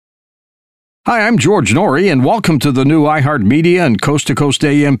Hi, I'm George Norrie, and welcome to the new iHeartMedia and Coast to Coast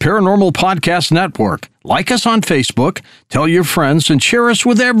AM Paranormal Podcast Network. Like us on Facebook, tell your friends, and share us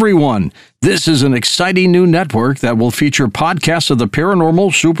with everyone. This is an exciting new network that will feature podcasts of the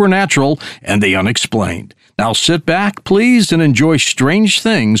paranormal, supernatural, and the unexplained. Now sit back, please, and enjoy Strange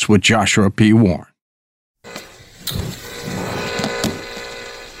Things with Joshua P. Warren.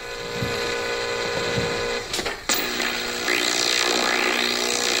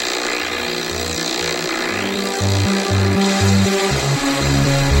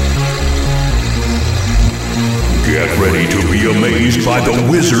 Get ready to be amazed by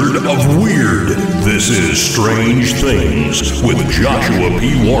the Wizard of Weird. This is Strange Things with Joshua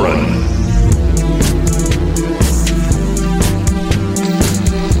P. Warren.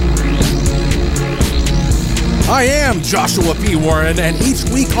 I am Joshua P. Warren, and each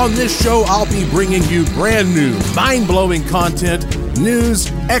week on this show, I'll be bringing you brand new, mind-blowing content,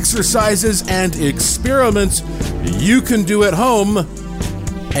 news, exercises, and experiments you can do at home,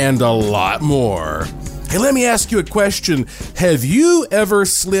 and a lot more. Hey, let me ask you a question. Have you ever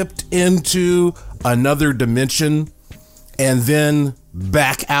slipped into another dimension and then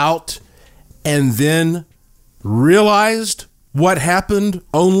back out and then realized what happened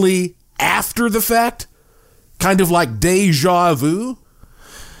only after the fact? Kind of like deja vu?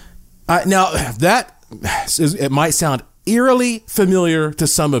 Now, it might sound eerily familiar to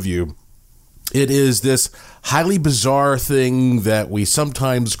some of you. It is this highly bizarre thing that we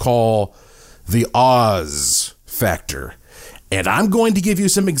sometimes call the Oz factor. And I'm going to give you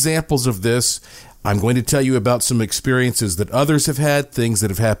some examples of this. I'm going to tell you about some experiences that others have had, things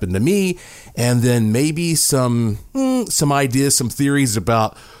that have happened to me, and then maybe some ideas, some theories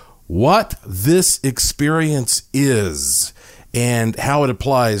about what this experience is and how it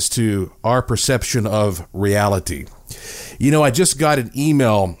applies to our perception of reality. You know, I just got an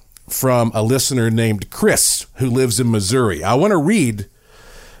email from a listener named Chris who lives in Missouri. I want to read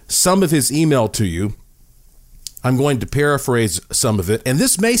some of his email to you. I'm going to paraphrase some of it, and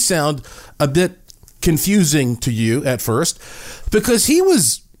this may sound a bit confusing to you at first because he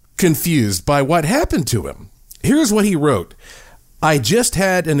was confused by what happened to him. Here's what he wrote. I just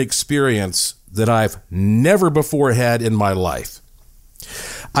had an experience that I've never before had in my life.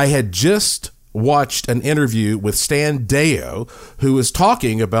 I had just watched an interview with Stan Deyo, who was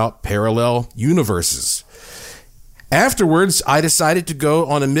talking about parallel universes. Afterwards, I decided to go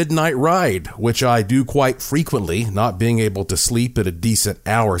on a midnight ride, which I do quite frequently, not being able to sleep at a decent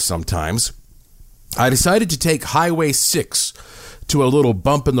hour sometimes. I decided to take Highway 6 to a little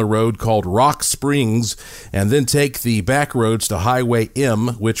bump in the road called Rock Springs, and then take the back roads to Highway M,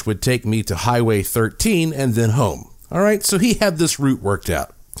 which would take me to Highway 13 and then home. All right, so he had this route worked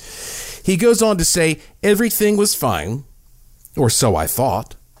out. He goes on to say, everything was fine, or so I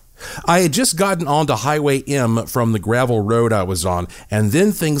thought. I had just gotten onto Highway M from the gravel road I was on, and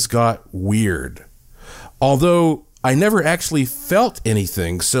then things got weird. Although I never actually felt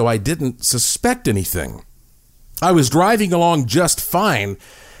anything, so I didn't suspect anything. I was driving along just fine,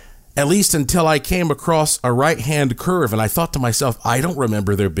 at least until I came across a right-hand curve, and I thought to myself, I don't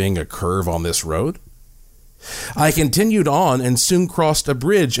remember there being a curve on this road. I continued on and soon crossed a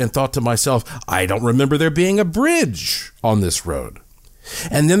bridge and thought to myself, I don't remember there being a bridge on this road.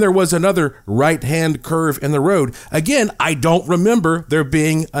 And then there was another right-hand curve in the road. Again, I don't remember there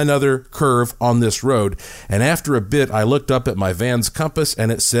being another curve on this road. And after a bit, I looked up at my van's compass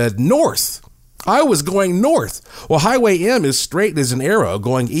and it said north. I was going north. Well, Highway M is straight as an arrow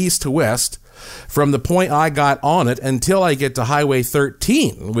going east to west from the point I got on it until I get to Highway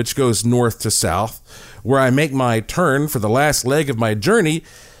 13, which goes north to south, where I make my turn for the last leg of my journey.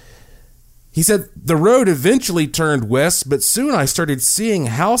 He said the road eventually turned west, but soon I started seeing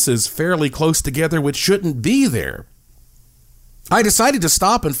houses fairly close together which shouldn't be there. I decided to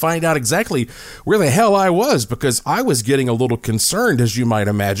stop and find out exactly where the hell I was because I was getting a little concerned, as you might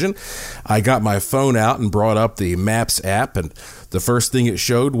imagine. I got my phone out and brought up the Maps app, and the first thing it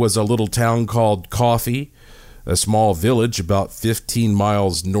showed was a little town called Coffee, a small village about 15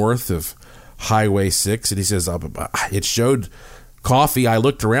 miles north of Highway 6. And he says, it showed Coffee. I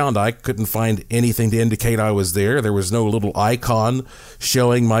looked around. I couldn't find anything to indicate I was there. There was no little icon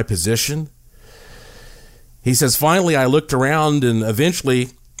showing my position. He says, finally, I looked around and eventually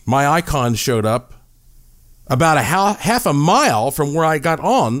my icon showed up about half a mile from where I got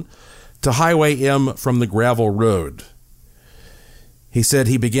on to Highway M from the gravel road. He said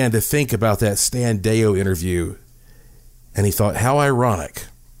he began to think about that Stan Deyo interview, and he thought, how ironic.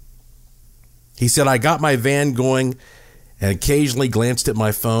 He said, I got my van going and occasionally glanced at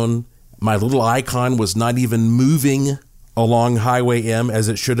my phone. My little icon was not even moving along Highway M as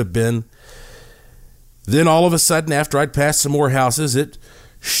it should have been. Then all of a sudden, after I'd passed some more houses, it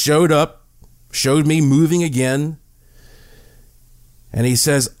showed me moving again. And he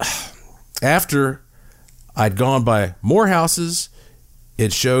says, after I'd gone by more houses,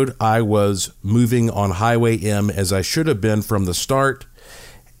 it showed I was moving on Highway M as I should have been from the start.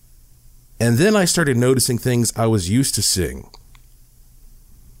 And then I started noticing things I was used to seeing.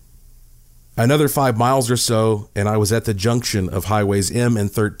 Another 5 miles or so, and I was at the junction of Highways M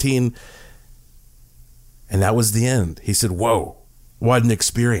and 13, and that was the end. He said, whoa, what an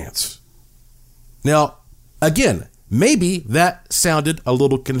experience. Now, again, maybe that sounded a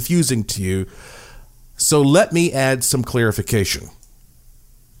little confusing to you, so let me add some clarification.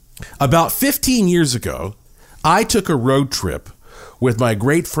 About 15 years ago, I took a road trip with my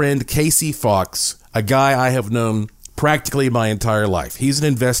great friend Casey Fox, a guy I have known practically my entire life. He's an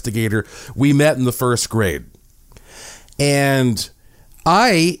investigator. We met in the first grade. And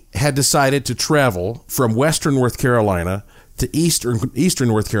I had decided to travel from western North Carolina to eastern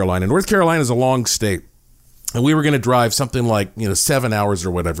North Carolina. North Carolina is a long state. And we were going to drive something like, 7 hours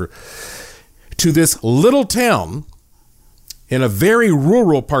or whatever to this little town in a very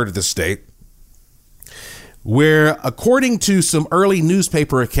rural part of the state where, according to some early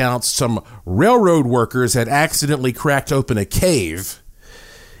newspaper accounts, some railroad workers had accidentally cracked open a cave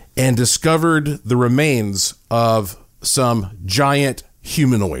and discovered the remains of some giant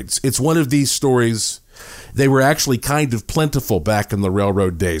humanoids. It's one of these stories. They were actually kind of plentiful back in the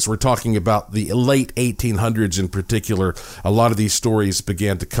railroad days. We're talking about the late 1800s in particular. A lot of these stories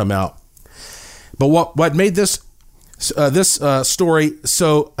began to come out. But what made this story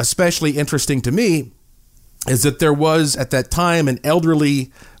so especially interesting to me is that there was, at that time, an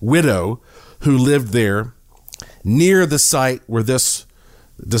elderly widow who lived there near the site where this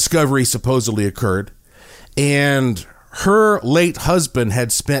discovery supposedly occurred. And her late husband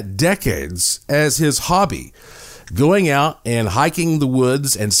had spent decades as his hobby, going out and hiking the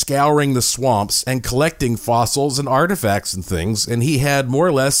woods and scouring the swamps and collecting fossils and artifacts and things. And he had more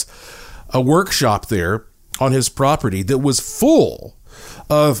or less a workshop there on his property that was full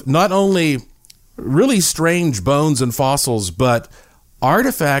of not only really strange bones and fossils, but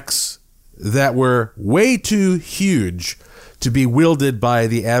artifacts that were way too huge to be wielded by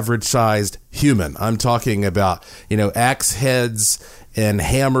the average-sized human. I'm talking about, axe heads and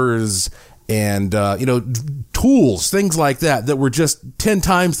hammers and, tools, things like that were just 10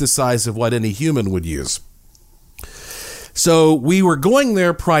 times the size of what any human would use. So we were going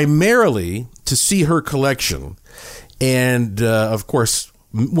there primarily to see her collection. And, of course,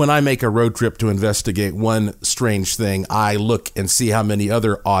 when I make a road trip to investigate one strange thing, I look and see how many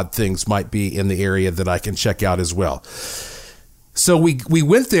other odd things might be in the area that I can check out as well. So we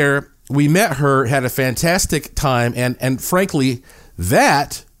went there, we met her, had a fantastic time, and frankly,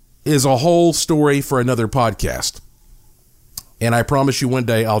 that is a whole story for another podcast. And I promise you one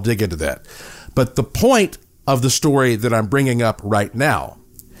day I'll dig into that. But the point of the story that I'm bringing up right now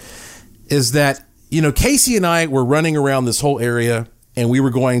is that, Casey and I were running around this whole area, and we were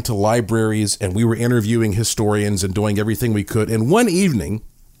going to libraries, and we were interviewing historians and doing everything we could. And one evening,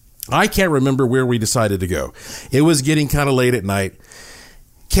 I can't remember where we decided to go. It was getting kind of late at night.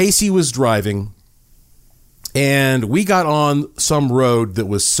 Casey was driving, and we got on some road that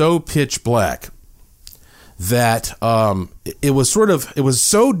was so pitch black that it was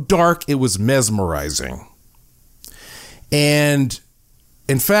so dark it was mesmerizing. And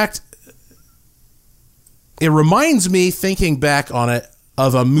in fact, it reminds me, thinking back on it,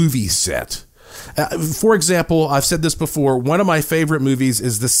 of a movie set. For example, I've said this before, one of my favorite movies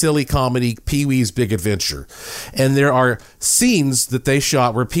is the silly comedy Pee-wee's Big Adventure. And there are scenes that they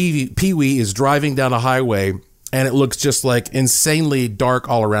shot where Pee-wee is driving down a highway and it looks just like insanely dark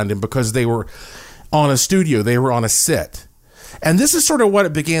all around him because they were on a studio, they were on a set. And this is sort of what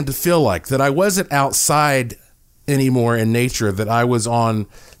it began to feel like, that I wasn't outside anymore in nature, that I was on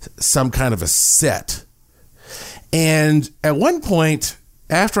some kind of a set. And at one point,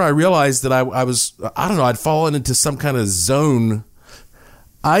 after I realized that I'd fallen into some kind of zone,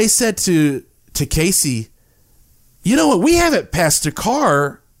 I said to Casey, you know what, we haven't passed a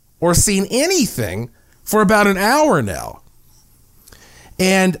car or seen anything for about an hour now.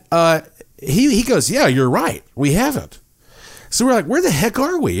 And he goes, yeah, you're right, we haven't. So we're like, where the heck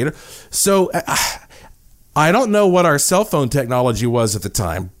are we? So I don't know what our cell phone technology was at the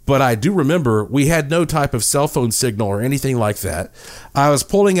time, but I do remember we had no type of cell phone signal or anything like that. I was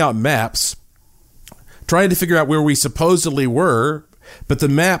pulling out maps, trying to figure out where we supposedly were, but the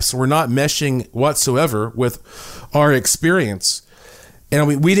maps were not meshing whatsoever with our experience.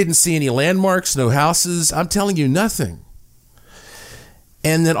 And we didn't see any landmarks, no houses. I'm telling you, nothing.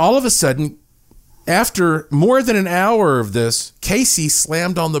 And then all of a sudden, after more than an hour of this, Casey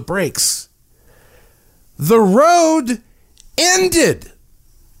slammed on the brakes. The road ended.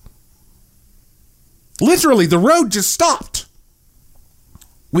 Literally, the road just stopped.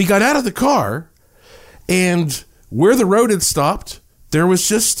 We got out of the car, and where the road had stopped, there was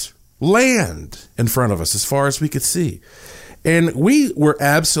just land in front of us as far as we could see. And we were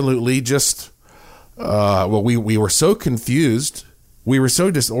absolutely just, we were so confused. We were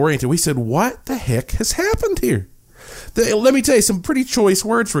so disoriented. We said, what the heck has happened here? Let me tell you, some pretty choice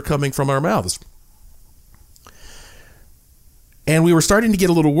words were coming from our mouths. And we were starting to get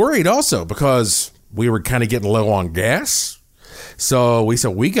a little worried also because we were kind of getting low on gas. So we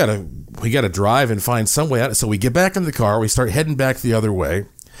said, we gotta drive and find some way out. So we get back in the car. We start heading back the other way.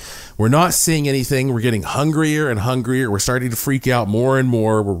 We're not seeing anything. We're getting hungrier and hungrier. We're starting to freak out more and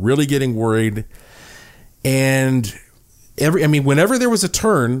more. We're really getting worried. And whenever there was a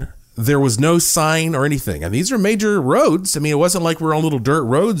turn, there was no sign or anything. And these are major roads. I mean, it wasn't like we're on little dirt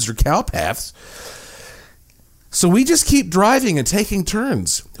roads or cow paths. So we just keep driving and taking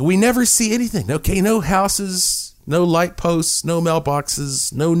turns. We never see anything. Okay, no houses, no light posts, no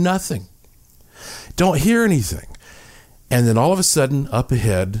mailboxes, no nothing. Don't hear anything. And then all of a sudden, up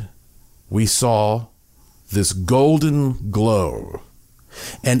ahead, we saw this golden glow.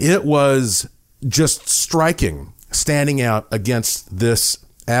 And it was just striking, standing out against this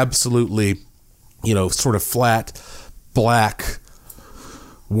absolutely, sort of flat, black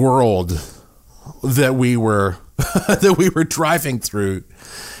world that we were driving through.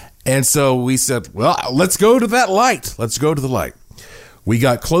 And so we said, well, let's go to that light. Let's go to the light. We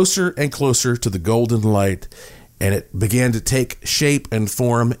got closer and closer to the golden light, and it began to take shape and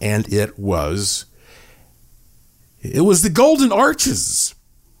form, and it was the Golden Arches.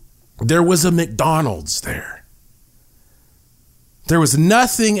 There was a McDonald's there. There was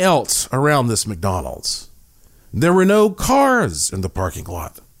nothing else around this McDonald's. There were no cars in the parking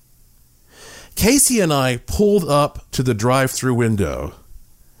lot. Casey and I pulled up to the drive-through window,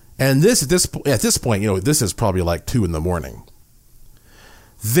 and at this point, this is probably like 2 a.m.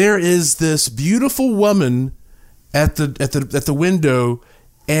 There is this beautiful woman at the window,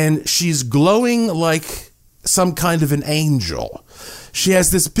 and she's glowing like some kind of an angel. She has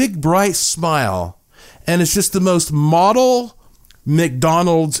this big bright smile, and it's just the most model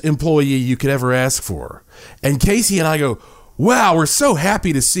McDonald's employee you could ever ask for. And Casey and I go, wow, we're so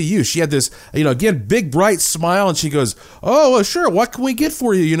happy to see you. She had this, again, big bright smile, and she goes, oh, well, sure, what can we get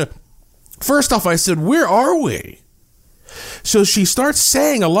for you? First off, I said, where are we? So she starts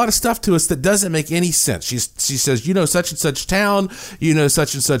saying a lot of stuff to us that doesn't make any sense. She says, such and such town,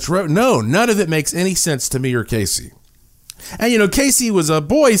 such and such road. No, none of it makes any sense to me or Casey. And, Casey was a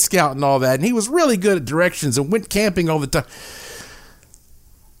Boy Scout and all that, and he was really good at directions and went camping all the time.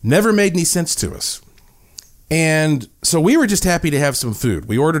 Never made any sense to us. And so we were just happy to have some food.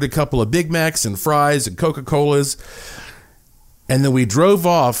 We ordered a couple of Big Macs and fries and Coca-Colas. And then we drove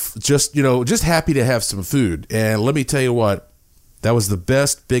off just happy to have some food. And let me tell you what, that was the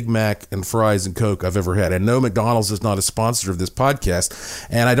best Big Mac and fries and Coke I've ever had. And no, McDonald's is not a sponsor of this podcast.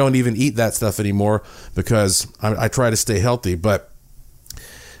 And I don't even eat that stuff anymore because I try to stay healthy. But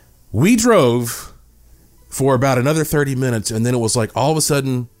we drove for about another 30 minutes. And then it was like all of a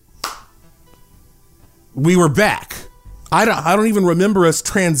sudden, we were back. I don't even remember us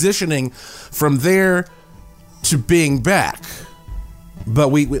transitioning from there to being back. But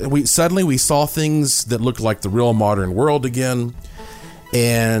we suddenly saw things that looked like the real modern world again,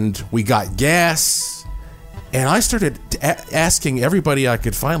 and we got gas, and I started asking everybody I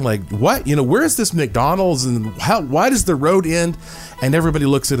could find, like, what, where is this McDonald's, and why does the road end? And everybody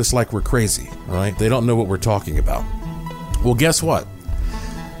looks at us like we're crazy, right? They don't know what we're talking about. Well, guess what?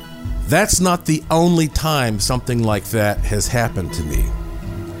 That's not the only time something like that has happened to me.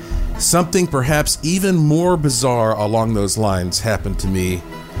 Something perhaps even more bizarre along those lines happened to me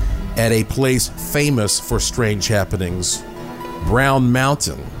at a place famous for strange happenings, Brown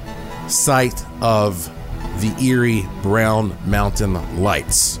Mountain, site of the eerie Brown Mountain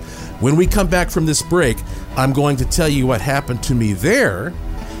Lights. When we come back from this break, I'm going to tell you what happened to me there,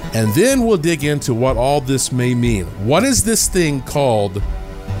 and then we'll dig into what all this may mean. What is this thing called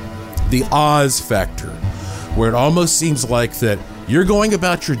the Oz factor, where it almost seems like that you're going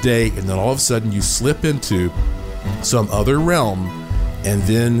about your day and then all of a sudden you slip into some other realm and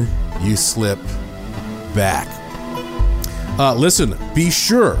then you slip back. Listen, be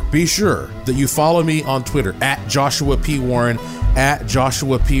sure that you follow me on Twitter at Joshua P. Warren, at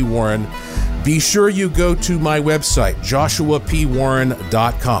Joshua P. Warren. Be sure you go to my website,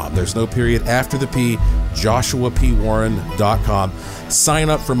 joshuapwarren.com. There's no period after the P, joshuapwarren.com. Sign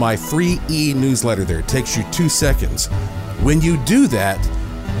up for my free e-newsletter there. It takes you 2 seconds. When you do that,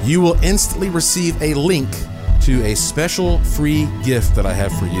 you will instantly receive a link to a special free gift that I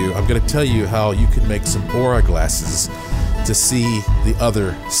have for you. I'm going to tell you how you can make some Aura glasses to see the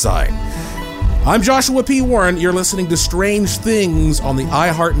other side. I'm Joshua P. Warren. You're listening to Strange Things on the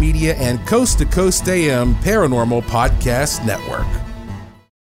iHeartMedia and Coast to Coast AM Paranormal Podcast Network.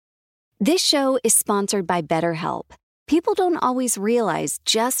 This show is sponsored by BetterHelp. People don't always realize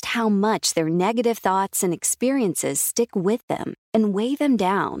just how much their negative thoughts and experiences stick with them and weigh them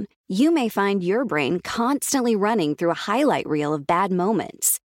down. You may find your brain constantly running through a highlight reel of bad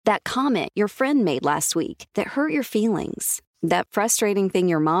moments. That comment your friend made last week that hurt your feelings. That frustrating thing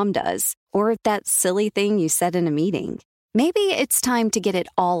your mom does. Or that silly thing you said in a meeting. Maybe it's time to get it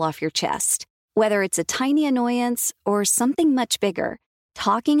all off your chest. Whether it's a tiny annoyance or something much bigger,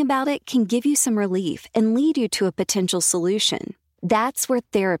 talking about it can give you some relief and lead you to a potential solution. That's where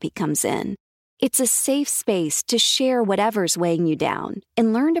therapy comes in. It's a safe space to share whatever's weighing you down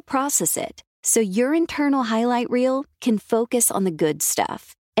and learn to process it so your internal highlight reel can focus on the good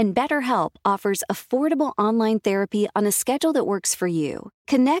stuff. And BetterHelp offers affordable online therapy on a schedule that works for you.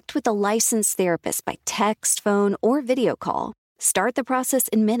 Connect with a licensed therapist by text, phone, or video call. Start the process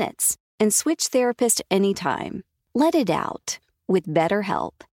in minutes and switch therapist anytime. Let it out with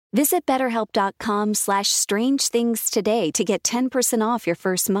BetterHelp. Visit BetterHelp.com/strangethings today to get 10% off your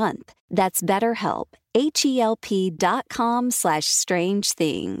first month. That's BetterHelp,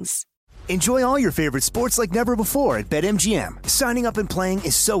 HELP.com/strangethings. Enjoy all your favorite sports like never before at BetMGM. Signing up and playing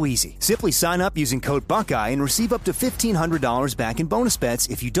is so easy. Simply sign up using code Buckeye and receive up to $1,500 back in bonus bets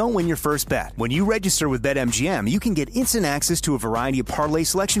if you don't win your first bet. When you register with BetMGM, you can get instant access to a variety of parlay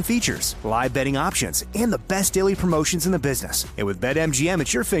selection features, live betting options, and the best daily promotions in the business. And with BetMGM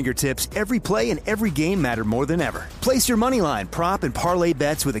at your fingertips, every play and every game matter more than ever. Place your moneyline, prop, and parlay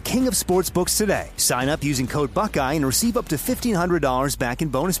bets with the king of sportsbooks today. Sign up using code Buckeye and receive up to $1,500 back in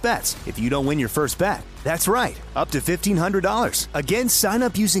bonus bets if you don't win your first bet. That's right, up to $1,500. Again, sign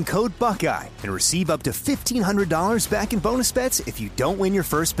up using code Buckeye and receive up to $1,500 back in bonus bets if you don't win your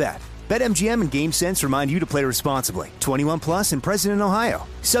first bet. BetMGM and GameSense remind you to play responsibly. 21 plus and present in Ohio.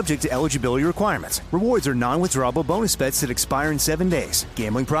 Subject to eligibility requirements. Rewards are non-withdrawable bonus bets that expire in 7 days.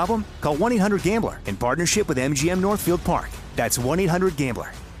 Gambling problem? Call 1-800-GAMBLER in partnership with MGM Northfield Park. That's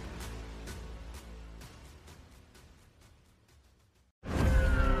 1-800-GAMBLER.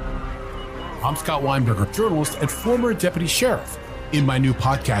 I'm Scott Weinberger, journalist and former deputy sheriff. In my new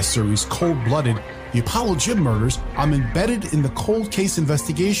podcast series, Cold Blooded, The Apollo Gym Murders, I'm embedded in the cold case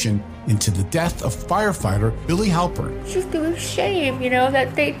investigation into the death of firefighter Billy Halpern. It's just a shame,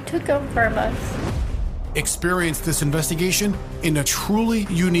 that they took him from us. Experience this investigation in a truly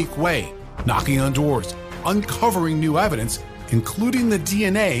unique way, knocking on doors, uncovering new evidence, including the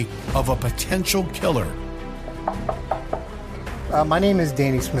DNA of a potential killer. My name is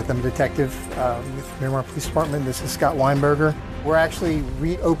Danny Smith. I'm a detective with Miramar Police Department. This is Scott Weinberger. We're actually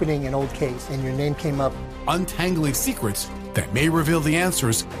reopening an old case, and your name came up. Untangling secrets that may reveal the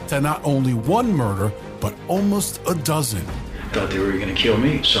answers to not only one murder, but almost a dozen. I thought they were going to kill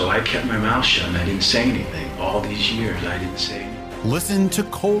me, so I kept my mouth shut and I didn't say anything. All these years, I didn't say anything. Listen to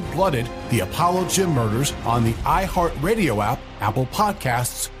Cold Blooded, The Apollo Gym Murders on the iHeartRadio app, Apple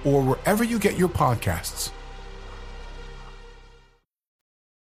Podcasts, or wherever you get your podcasts.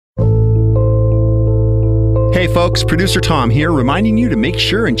 Hey folks, Producer Tom here, reminding you to make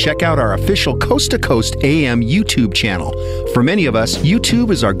sure and check out our official Coast to Coast AM YouTube channel. For many of us, YouTube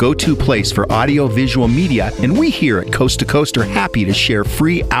is our go-to place for audio-visual media, and we here at Coast to Coast are happy to share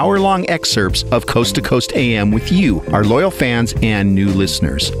free hour-long excerpts of Coast to Coast AM with you, our loyal fans and new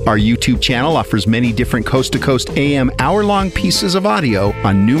listeners. Our YouTube channel offers many different Coast to Coast AM hour-long pieces of audio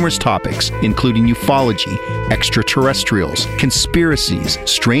on numerous topics, including ufology, extraterrestrials, conspiracies,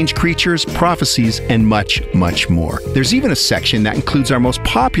 strange creatures, prophecies, and much more. There's even a section that includes our most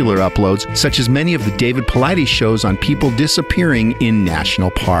popular uploads, such as many of the David Paulides shows on people disappearing in national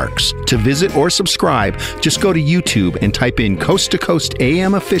parks. To visit or subscribe, just go to YouTube and type in Coast to Coast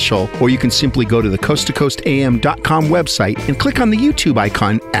AM Official, or you can simply go to the coasttocoastam.com website and click on the YouTube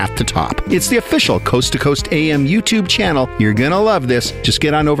icon at the top. It's the official Coast to Coast AM YouTube channel. You're gonna love this. Just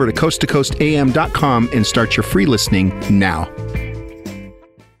get on over to coasttocoastam.com and start your free listening now.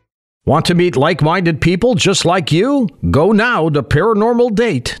 Want to meet like-minded people just like you? Go now to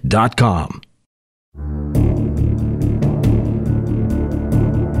ParanormalDate.com.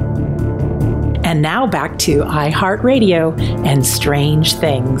 And now back to iHeartRadio and Strange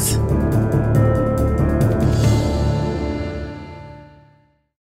Things.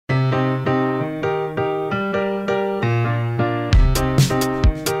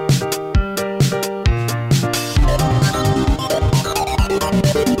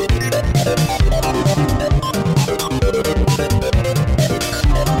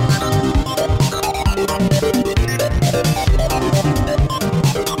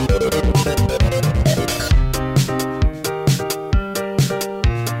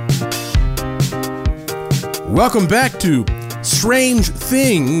 Welcome back to Strange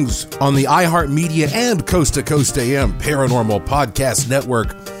Things on the iHeartMedia and Coast to Coast AM Paranormal Podcast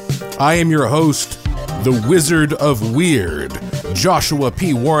Network. I am your host, the Wizard of Weird, Joshua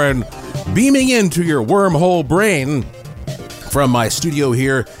P. Warren, beaming into your wormhole brain from my studio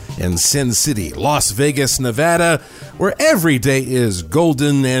here in Sin City, Las Vegas, Nevada, where every day is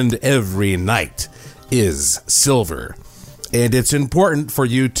golden and every night is silver. And it's important for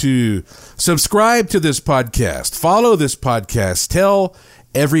you to subscribe to this podcast, follow this podcast, tell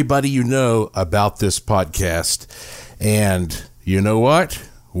everybody you know about this podcast. And you know what?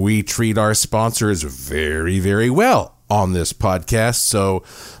 We treat our sponsors very, very well on this podcast. So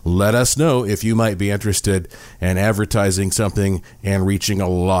let us know if you might be interested in advertising something and reaching a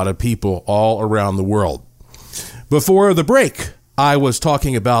lot of people all around the world. Before the break, I was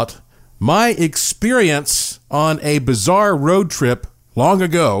talking about my experience on a bizarre road trip long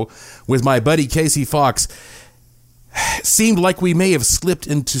ago with my buddy Casey Fox. Seemed like we may have slipped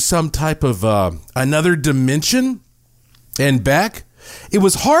into some type of another dimension and back. It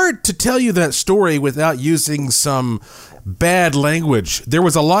was hard to tell you that story without using some bad language. There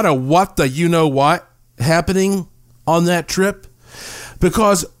was a lot of what the you-know-what happening on that trip,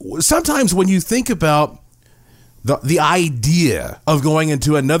 because sometimes when you think about the idea of going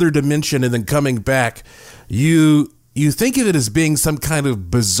into another dimension and then coming back, you think of it as being some kind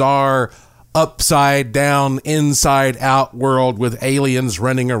of bizarre upside down, inside out world with aliens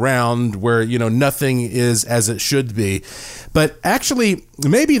running around where, nothing is as it should be. But actually,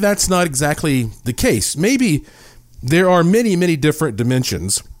 maybe that's not exactly the case. Maybe there are many, many different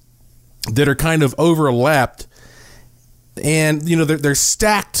dimensions that are kind of overlapped, and they're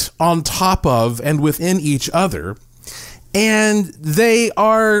stacked on top of and within each other, and they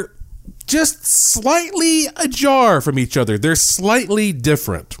are just slightly ajar from each other. They're slightly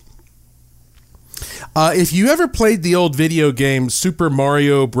different. If you ever played the old video game Super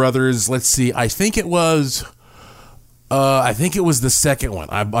Mario Brothers, let's see, I think it was the second one.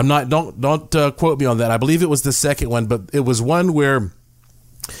 I'm not. Don't quote me on that. I believe it was the second one, but it was one where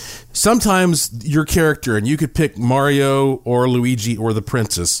sometimes your character, and you could pick Mario or Luigi or the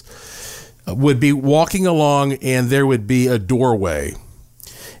princess, would be walking along, and there would be a doorway,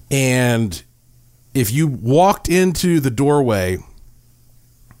 and if you walked into the doorway,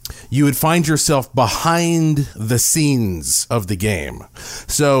 you would find yourself behind the scenes of the game.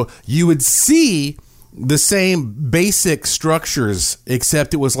 So you would see the same basic structures,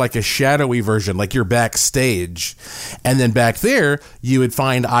 except it was like a shadowy version, like you're backstage. And then back there, you would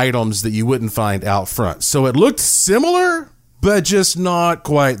find items that you wouldn't find out front. So it looked similar, but just not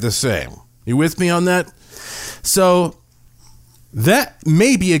quite the same. You with me on that? So that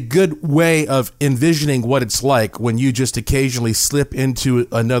may be a good way of envisioning what it's like when you just occasionally slip into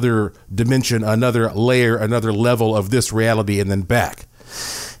another dimension, another layer, another level of this reality, and then back.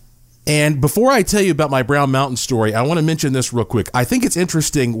 And before I tell you about my Brown Mountain story, I want to mention this real quick. I think it's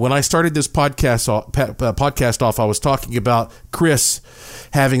interesting. When I started this podcast off, I was talking about Chris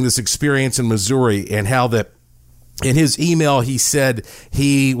having this experience in Missouri, and how that in his email he said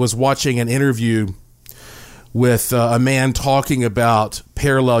he was watching an interview with a man talking about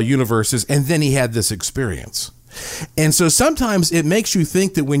parallel universes, and then he had this experience. And so sometimes it makes you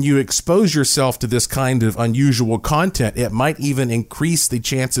think that when you expose yourself to this kind of unusual content, it might even increase the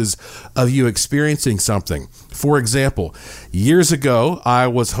chances of you experiencing something. For example, years ago, I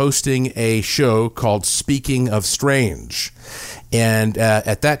was hosting a show called Speaking of Strange. And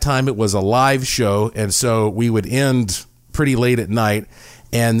at that time, it was a live show, and so we would end pretty late at night.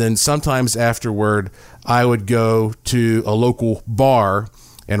 And then sometimes afterward, I would go to a local bar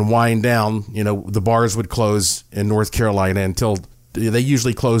and wind down. The bars would close in North Carolina until they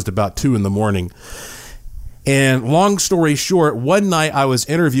usually closed about 2 a.m. And long story short, one night I was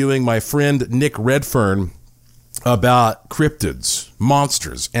interviewing my friend Nick Redfern about cryptids,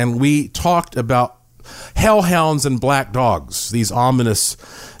 monsters, and we talked about hellhounds and black dogs, these ominous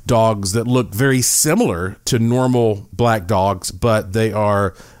dogs that look very similar to normal black dogs, but they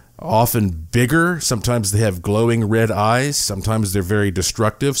are often bigger. Sometimes they have glowing red eyes. Sometimes they're very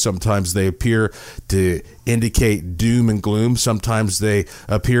destructive. Sometimes they appear to indicate doom and gloom. Sometimes they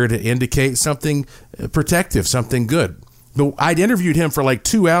appear to indicate something protective, something good. But I'd interviewed him for like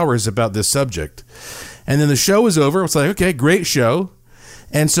 2 hours about this subject. And then the show was over. I was like, okay, great show.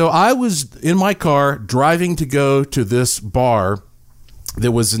 And so I was in my car driving to go to this bar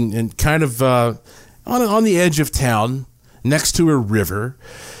that was in kind of on the edge of town, next to a river.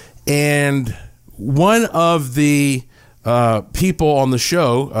 And one of the people on the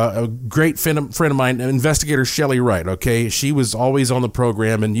show. A great friend of mine, investigator Shelley Wright. Okay, she was always on the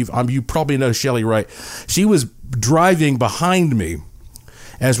program, and you probably know Shelley Wright. She was driving behind me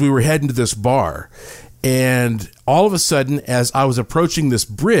as we were heading to this bar, and all of a sudden, as I was approaching this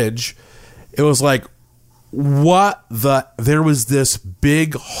bridge, it was like, there was this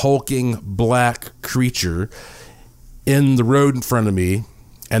big hulking black creature in the road in front of me.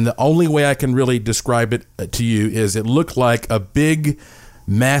 And the only way I can really describe it to you is it looked like a big,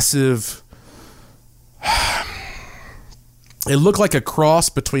 massive, it looked like a cross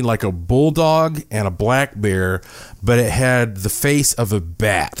between like a bulldog and a black bear, but it had the face of a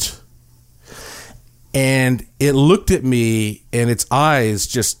bat. And it looked at me and its eyes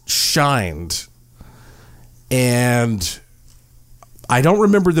just shined. And I don't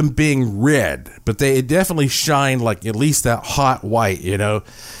remember them being red, but they definitely shined like at least that hot white, you know.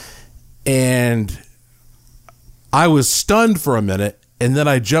 And I was stunned for a minute, and then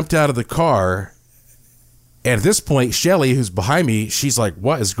I jumped out of the car. And at this point, Shelley, who's behind me, she's like,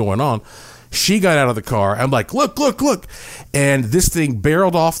 what is going on? She got out of the car. I'm like, look. And this thing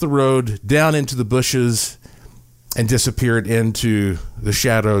barreled off the road, down into the bushes, and disappeared into the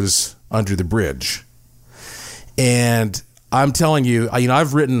shadows under the bridge. And I'm telling you,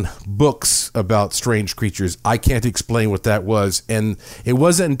 I've written books about strange creatures. I can't explain what that was. And it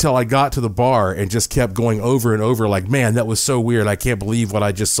wasn't until I got to the bar and just kept going over and over like, man, that was so weird. I can't believe what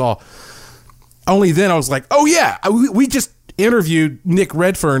I just saw. Only then I was like, oh yeah, we just interviewed Nick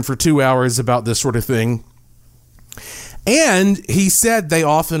Redfern for 2 hours about this sort of thing. And he said they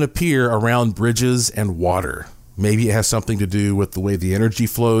often appear around bridges and water. Maybe it has something to do with the way the energy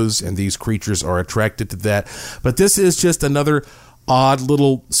flows and these creatures are attracted to that. But this is just another odd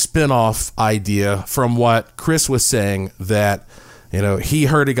little spin-off idea from what Chris was saying, that, he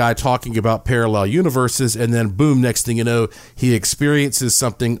heard a guy talking about parallel universes, and then boom, next thing you know, he experiences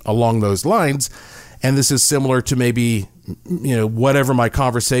something along those lines. And this is similar to maybe, whatever my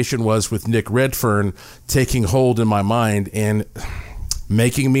conversation was with Nick Redfern taking hold in my mind and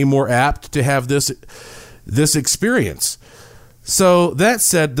making me more apt to have this experience. So that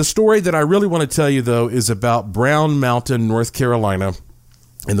said, the story that I really want to tell you, though, is about Brown Mountain, North Carolina,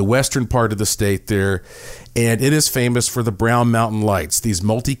 in the western part of the state there. And it is famous for the Brown Mountain Lights, these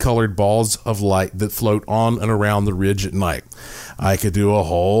multicolored balls of light that float on and around the ridge at night. I could do a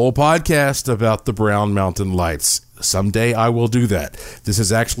whole podcast about the Brown Mountain Lights. Someday I will do that. This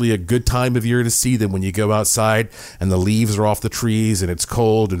is actually a good time of year to see them, when you go outside and the leaves are off the trees and it's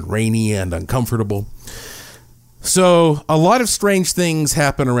cold and rainy and uncomfortable. So a lot of strange things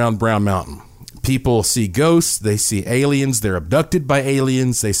happen around Brown Mountain. People see ghosts, they see aliens, they're abducted by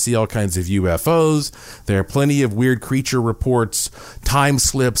aliens, they see all kinds of UFOs. There are plenty of weird creature reports, time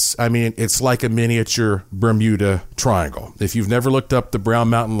slips. I mean, it's like a miniature Bermuda Triangle. If you've never looked up the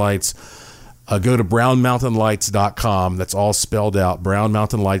Brown Mountain Lights, go to brownmountainlights.com. That's all spelled out,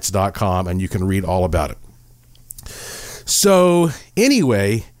 brownmountainlights.com, and you can read all about it. So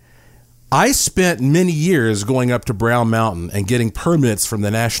anyway, I spent many years going up to Brown Mountain and getting permits from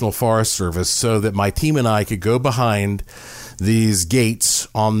the National Forest Service so that my team and I could go behind these gates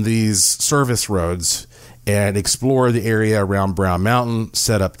on these service roads and explore the area around Brown Mountain,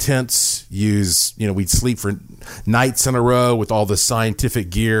 set up tents, we'd sleep for nights in a row with all the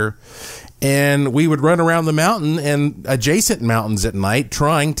scientific gear. And we would run around the mountain and adjacent mountains at night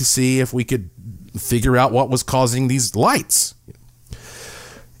trying to see if we could figure out what was causing these lights.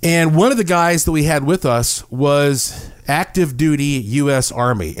 And one of the guys that we had with us was active duty U.S.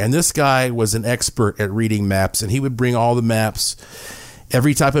 Army. And this guy was an expert at reading maps, and he would bring all the maps,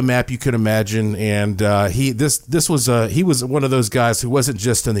 every type of map you could imagine. And he was one of those guys who wasn't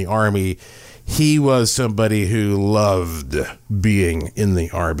just in the Army. He was somebody who loved being in the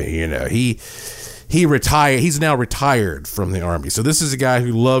Army. He retired. He's now retired from the Army. So this is a guy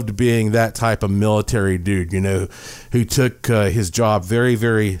who loved being that type of military dude, who took his job very,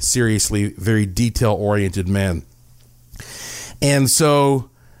 very seriously, very detail-oriented man. And so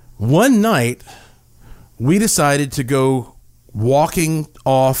one night, we decided to go walking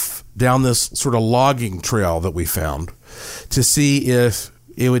off down this sort of logging trail that we found to see if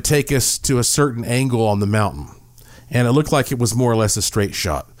it would take us to a certain angle on the mountain. And it looked like it was more or less a straight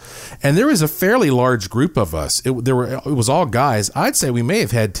shot. And there was a fairly large group of us. It was all guys. I'd say we may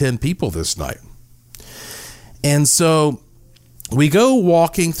have had 10 people this night. And so we go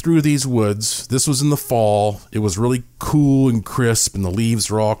walking through these woods. This was in the fall. It was really cool and crisp, and the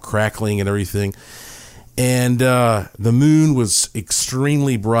leaves were all crackling and everything. And the moon was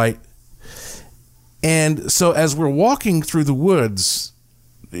extremely bright. And so as we're walking through the woods,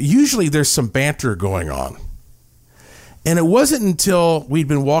 usually there's some banter going on. And it wasn't until we'd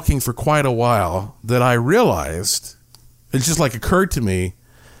been walking for quite a while that I realized, it just like occurred to me,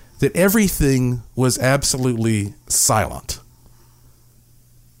 that everything was absolutely silent.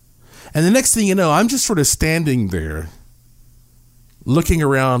 And the next thing you know, I'm just sort of standing there looking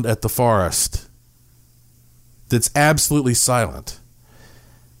around at the forest that's absolutely silent.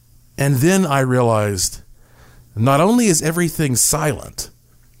 And then I realized not only is everything silent,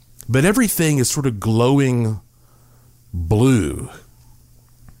 but everything is sort of glowing blue.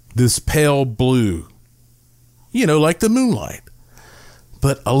 This pale blue, like the moonlight,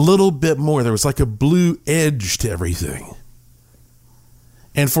 but a little bit more. There was like a blue edge to everything.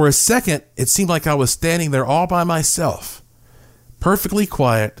 And for a second, it seemed like I was standing there all by myself, perfectly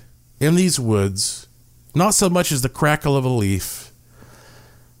quiet in these woods, not so much as the crackle of a leaf.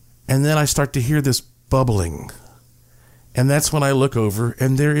 And then I start to hear this bubbling. And that's when I look over,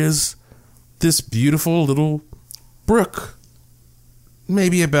 and there is this beautiful little brook,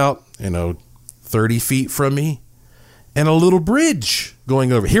 maybe about, 30 feet from me, and a little bridge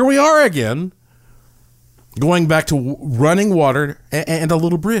going over. Here we are again, going back to running water and a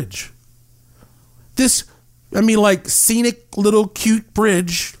little bridge. This, like scenic little cute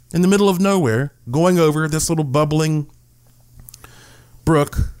bridge in the middle of nowhere, going over this little bubbling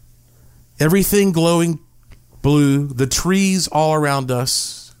brook, everything glowing blue, the trees all around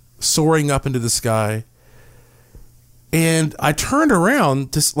us, soaring up into the sky. And I turned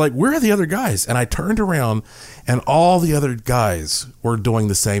around to where are the other guys? And I turned around and all the other guys were doing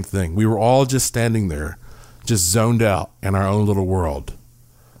the same thing. We were all just standing there, just zoned out in our own little world.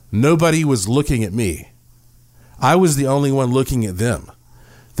 Nobody was looking at me. I was the only one looking at them.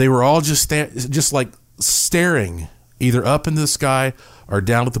 They were all just staring either up into the sky or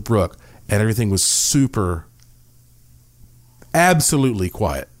down at the brook, and everything was absolutely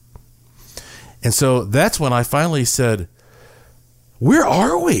quiet. And so that's when I finally said, where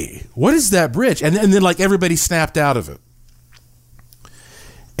are we? What is that bridge? And then everybody snapped out of it.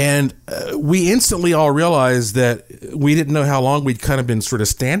 And we instantly all realized that we didn't know how long we'd kind of been sort of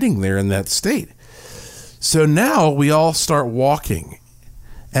standing there in that state. So now we all start walking.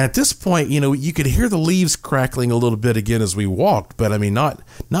 And at this point, you could hear the leaves crackling a little bit again as we walked, but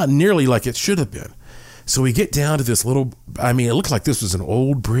not nearly like it should have been. So we get down to this little, it looked like this was an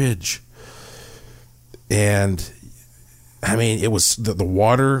old bridge. And it was the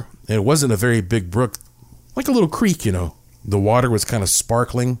water, and it wasn't a very big brook, like a little creek, The water was kind of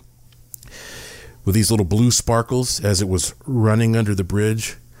sparkling with these little blue sparkles as it was running under the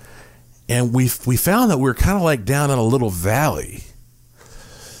bridge. And we found that we were kind of like down in a little valley.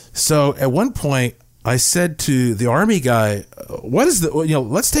 So at one point I said to the army guy,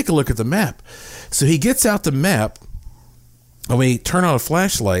 let's take a look at the map. So he gets out the map and we turn on a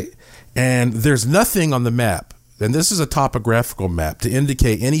flashlight, and there's nothing on the map. And this is a topographical map to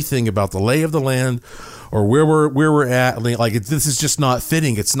indicate anything about the lay of the land or where we're at. This is just not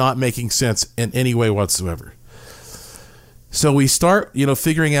fitting. It's not making sense in any way whatsoever. So we start,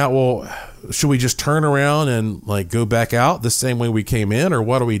 figuring out, well, should we just turn around and go back out the same way we came in, or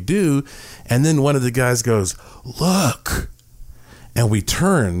what do we do? And then one of the guys goes, look. And we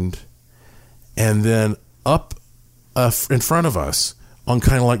turned, and then up in front of us on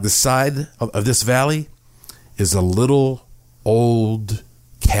kind of like the side of this valley is a little old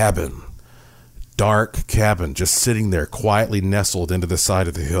cabin, dark cabin, just sitting there quietly nestled into the side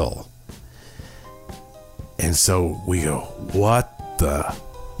of the hill. And so we go,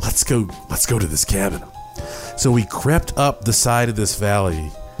 let's go to this cabin. So we crept up the side of this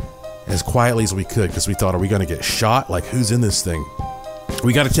valley as quietly as we could, because we thought, are we going to get shot? Who's in this thing?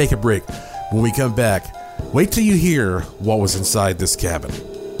 We got to take a break. When we come back, wait till you hear what was inside this cabin.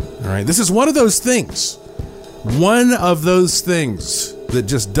 All right. This is one of those things that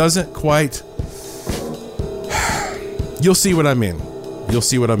just doesn't quite, you'll see what I mean.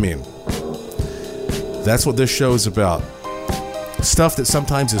 That's what this show is about. Stuff that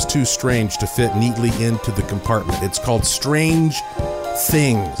sometimes is too strange to fit neatly into the compartment. It's called Strange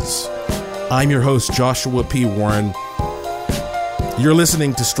Things. I'm your host, Joshua P. Warren. You're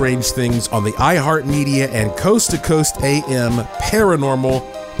listening to Strange Things on the iHeartMedia and Coast to Coast AM Paranormal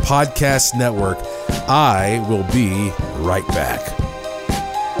Podcast Network. I will be right back.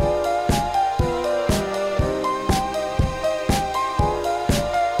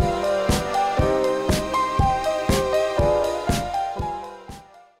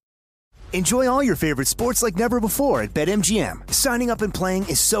 Enjoy all your favorite sports like never before at BetMGM. Signing up and playing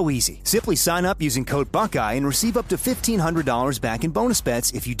is so easy. Simply sign up using code Buckeye and receive up to $1,500 back in bonus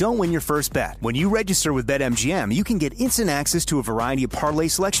bets if you don't win your first bet. When you register with BetMGM, you can get instant access to a variety of parlay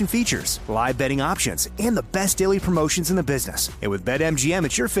selection features, live betting options, and the best daily promotions in the business. And with BetMGM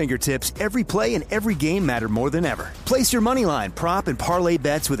at your fingertips, every play and every game matter more than ever. Place your moneyline, prop, and parlay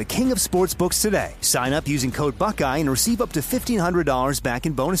bets with the king of sportsbooks today. Sign up using code Buckeye and receive up to $1,500 back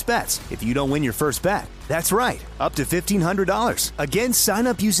in bonus bets if you don't win your first bet. That's right, up to $1,500. Again, sign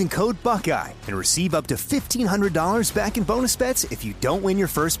up using code Buckeye and receive up to $1,500 back in bonus bets if you don't win your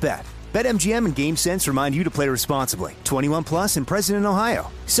first bet. BetMGM and GameSense remind you to play responsibly. 21 plus and present in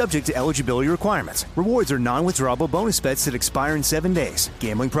Ohio. Subject to eligibility requirements. Rewards are non-withdrawable bonus bets that expire in 7 days.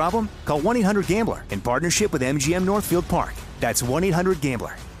 Gambling problem? Call 1-800-GAMBLER in partnership with MGM Northfield Park. That's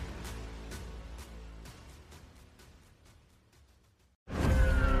 1-800-GAMBLER.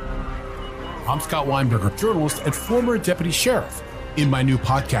 I'm Scott Weinberger, journalist and former deputy sheriff. In my new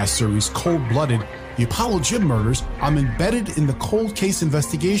podcast series, Cold Blooded, The Apollo Gym Murders, I'm embedded in the cold case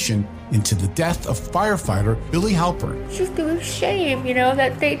investigation into the death of firefighter Billy Halpern. It's just a shame,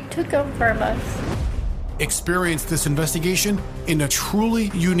 that they took him from us. Experience this investigation in a truly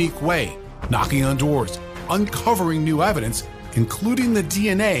unique way, knocking on doors, uncovering new evidence, including the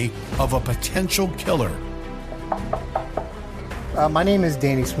DNA of a potential killer. My name is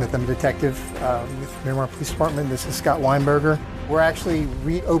Danny Smith. I'm a detective with Miramar Police Department. This is Scott Weinberger. We're actually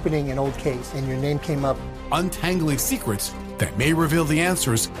reopening an old case, and your name came up. Untangling secrets that may reveal the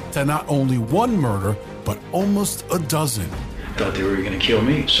answers to not only one murder, but almost a dozen. I thought they were going to kill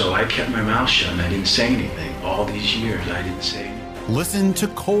me, so I kept my mouth shut and I didn't say anything. All these years, I didn't say anything. Listen to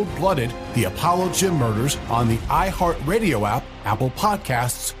Cold Blooded, The Apollo Gym Murders on the iHeartRadio app, Apple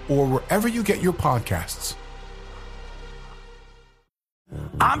Podcasts, or wherever you get your podcasts.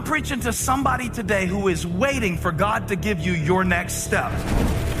 I'm preaching to somebody today who is waiting for God to give you your next step.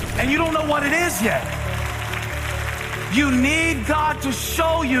 And you don't know what it is yet. You need God to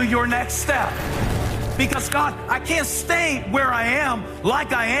show you your next step. Because God, I can't stay where I am,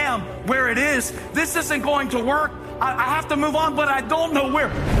 like I am, where it is. This isn't going to work. I have to move on, but I don't know where.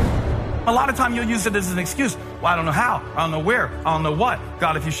 A lot of time you'll use it as an excuse. Well, I don't know how. I don't know where. I don't know what.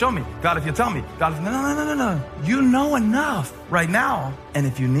 God, if you show me. God, if you tell me. God, if... No. You know enough right now. And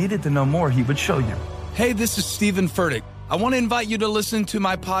if you needed to know more, he would show you. Hey, this is Stephen Furtick. I want to invite you to listen to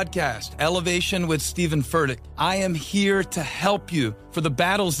my podcast, Elevation with Stephen Furtick. I am here to help you for the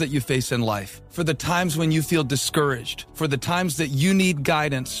battles that you face in life, for the times when you feel discouraged, for the times that you need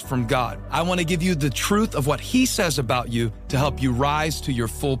guidance from God. I want to give you the truth of what he says about you to help you rise to your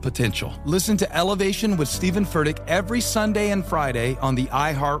full potential. Listen to Elevation with Stephen Furtick every Sunday and Friday on the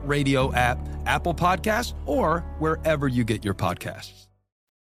iHeartRadio app, Apple Podcasts, or wherever you get your podcasts.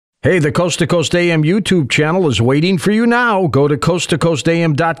 Hey, the Coast to Coast AM YouTube channel is waiting for you now. Go to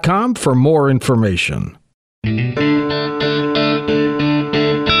coasttocoastam.com for more information.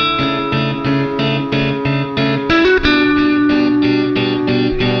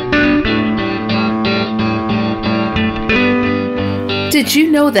 Did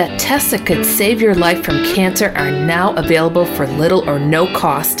you know that tests that could save your life from cancer are now available for little or no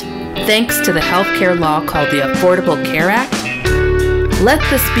cost, thanks to the healthcare law called the Affordable Care Act? Let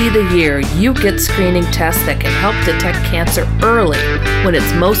this be the year you get screening tests that can help detect cancer early when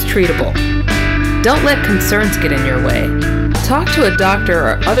it's most treatable. Don't let concerns get in your way. Talk to a doctor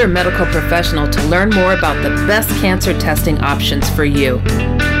or other medical professional to learn more about the best cancer testing options for you.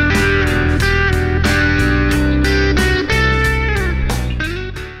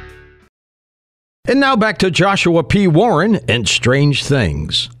 And now back to Joshua P. Warren and Strange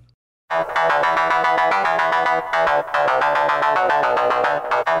Things.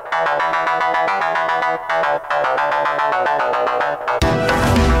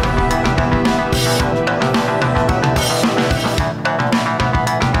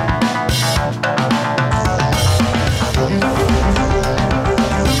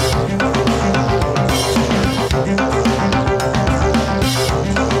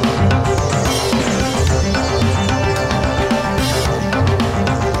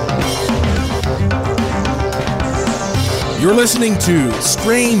 You're listening to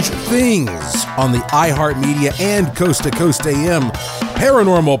Strange Things on the iHeartMedia and Coast to Coast AM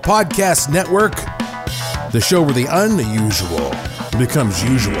Paranormal Podcast Network, the show where the unusual becomes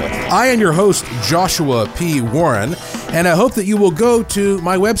usual. I am your host, Joshua P. Warren, and I hope that you will go to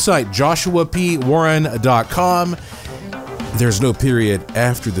my website, joshuapwarren.com. There's no period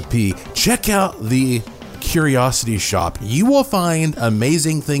after the P. Check out the Curiosity Shop. You will find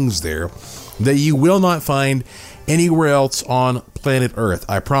amazing things there that you will not find anywhere else on planet Earth.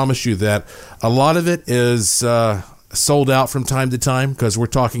 I promise you that. A lot of it is sold out from time to time because we're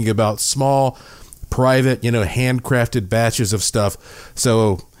talking about small, private, handcrafted batches of stuff.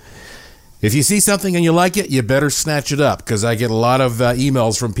 So if you see something and you like it, you better snatch it up, because I get a lot of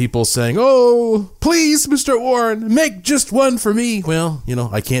emails from people saying, "Oh, please, Mr. Warren, make just one for me." Well,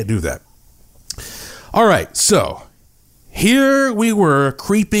 I can't do that. All right, so here we were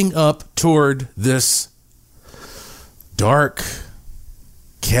creeping up toward this dark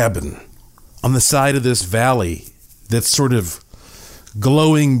cabin on the side of this valley that's sort of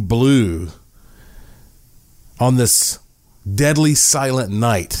glowing blue on this deadly silent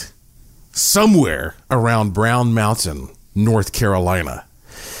night somewhere around Brown Mountain, North Carolina.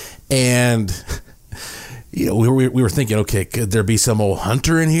 And we were thinking, okay, could there be some old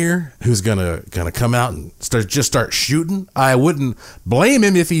hunter in here who's gonna come out and start shooting? I wouldn't blame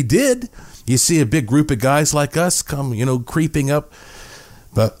him if he did. You see a big group of guys like us come, creeping up,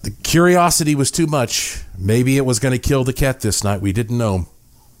 but the curiosity was too much. Maybe it was going to kill the cat this night. We didn't know.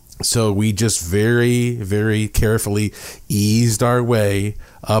 So we just very, very carefully eased our way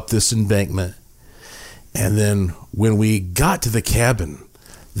up this embankment. And then when we got to the cabin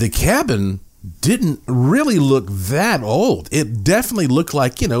didn't really look that old. It definitely looked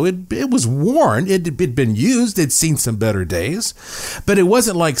like, it was worn. It'd been used. It'd seen some better days. But it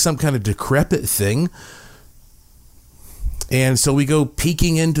wasn't like some kind of decrepit thing. And so we go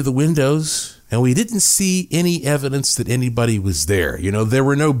peeking into the windows, and we didn't see any evidence that anybody was there. There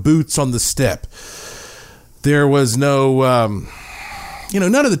were no boots on the step. There was no,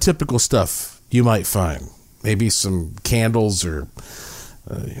 none of the typical stuff you might find. Maybe some candles or,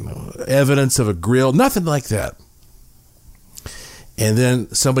 evidence of a grill. Nothing like that. And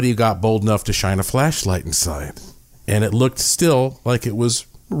then somebody got bold enough to shine a flashlight inside, and it looked still like it was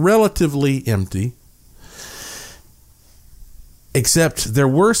relatively empty. Except there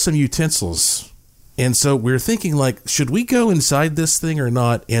were some utensils. And so we were thinking, should we go inside this thing or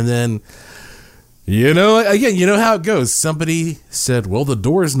not? And then, again, you know how it goes. Somebody said, well, the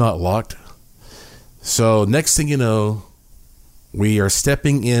door is not locked. So next thing you know, we are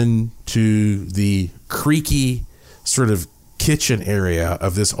stepping into the creaky sort of kitchen area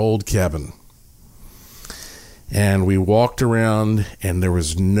of this old cabin. And we walked around, and there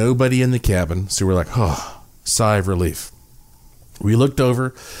was nobody in the cabin. So we're like, oh, sigh of relief. We looked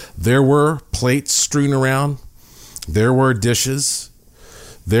over. There were plates strewn around. There were dishes.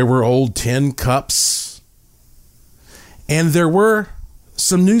 There were old tin cups. And there were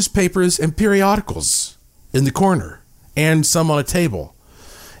some newspapers and periodicals in the corner, and some on a table.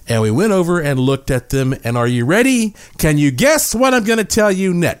 And we went over and looked at them. And are you ready? Can you guess what I'm going to tell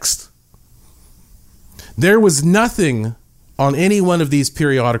you next? There was nothing on any one of these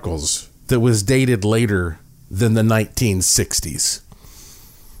periodicals that was dated later than the 1960s.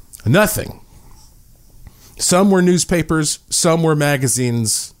 Nothing. Some were newspapers, some were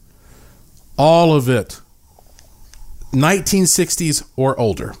magazines, all of it 1960s or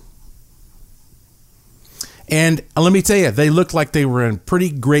older. And let me tell you, they looked like they were in pretty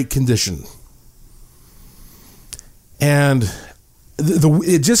great condition. And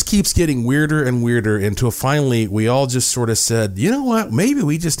it just keeps getting weirder and weirder until finally we all just sort of said, you know what, maybe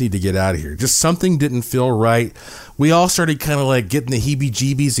we just need to get out of here. Just something didn't feel right. We all started kind of getting the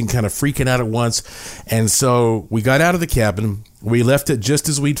heebie-jeebies and kind of freaking out at once. And so we got out of the cabin. We left it just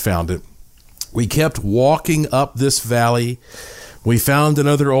as we'd found it. We kept walking up this valley. We found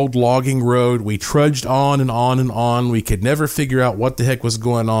another old logging road. We trudged on and on and on. We could never figure out what the heck was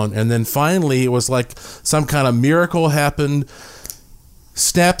going on. And then finally, it was like some kind of miracle happened.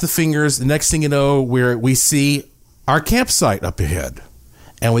 Snap the fingers. The next thing you know, we see our campsite up ahead.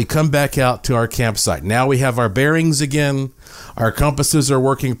 And we come back out to our campsite. Now we have our bearings again. Our compasses are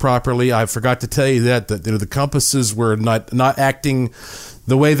working properly. I forgot to tell you that the compasses were not acting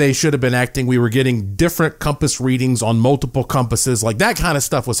the way they should have been acting. We were getting different compass readings on multiple compasses. Like that kind of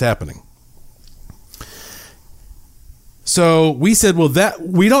stuff was happening. So we said, well, that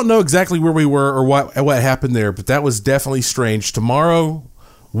we don't know exactly where we were or what happened there, but that was definitely strange. Tomorrow,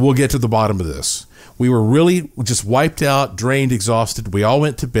 we'll get to the bottom of this. We were really just wiped out, drained, exhausted. We all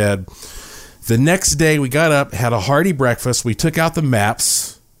went to bed. The next day, we got up, had a hearty breakfast. We took out the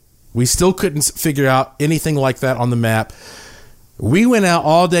maps. We still couldn't figure out anything like that on the map. We went out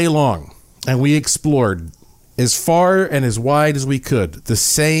all day long, and we explored as far and as wide as we could, the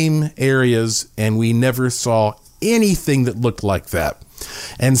same areas, and we never saw anything that looked like that.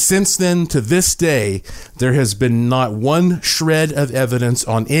 And since then, to this day, there has been not one shred of evidence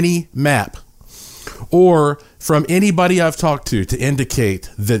on any map or from anybody I've talked to indicate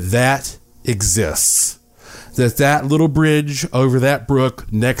that exists. that little bridge over that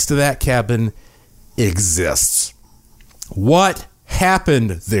brook next to that cabin exists. What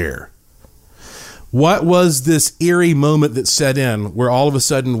happened there? What was this eerie moment that set in where all of a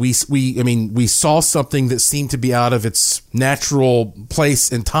sudden we saw something that seemed to be out of its natural place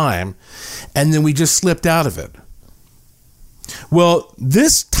and time, and then we just slipped out of it? Well,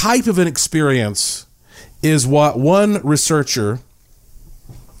 this type of an experience is what one researcher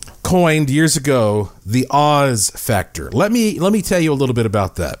coined years ago the Oz factor. Let me tell you a little bit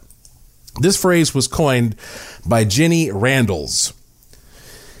about that. This phrase was coined by Jenny Randles,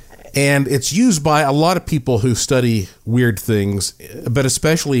 and it's used by a lot of people who study weird things, but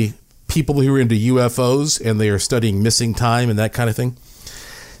especially people who are into UFOs and they are studying missing time and that kind of thing.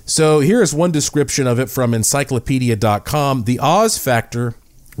 So here is one description of it from encyclopedia.com. The Oz factor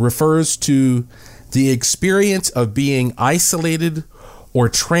refers to the experience of being isolated or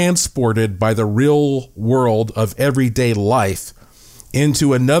transported by the real world of everyday life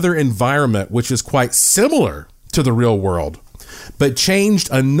into another environment which is quite similar to the real world, but changed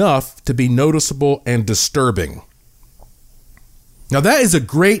enough to be noticeable and disturbing. Now that is a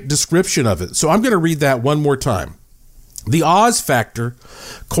great description of it, so I'm going to read that one more time. The Oz factor,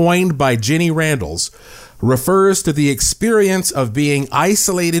 coined by Jenny Randles, refers to the experience of being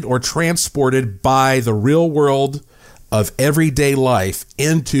isolated or transported by the real world of everyday life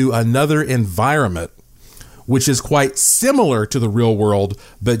into another environment, which is quite similar to the real world,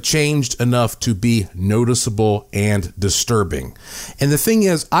 but changed enough to be noticeable and disturbing. And the thing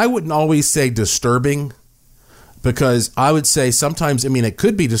is, I wouldn't always say disturbing, because I would say sometimes, it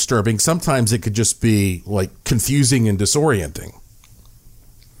could be disturbing. Sometimes it could just be like confusing and disorienting.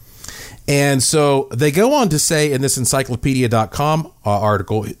 And so they go on to say in this encyclopedia.com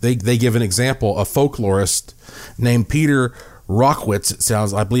article, they give an example. A folklorist named Peter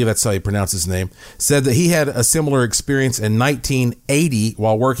Rockwitz, I believe that's how you pronounce his name, said that he had a similar experience in 1980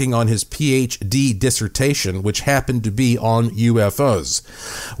 while working on his PhD dissertation, which happened to be on UFOs.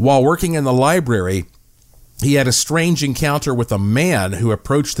 While working in the library, he had a strange encounter with a man who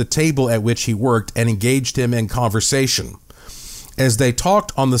approached the table at which he worked and engaged him in conversation. As they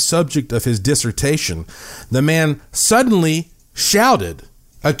talked on the subject of his dissertation, the man suddenly shouted,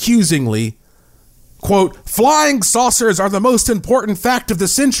 accusingly, quote, "Flying saucers are the most important fact of the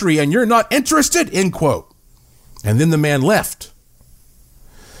century, and you're not interested," end quote. And then the man left.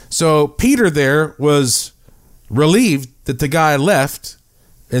 So Peter there was relieved that the guy left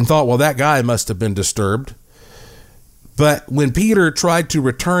and thought, well, that guy must have been disturbed. But when Peter tried to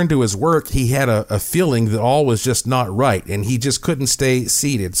return to his work, he had a feeling that all was just not right, and he just couldn't stay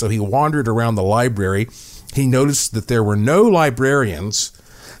seated. So he wandered around the library. He noticed that there were no librarians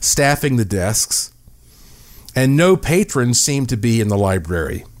staffing the desks, and no patrons seemed to be in the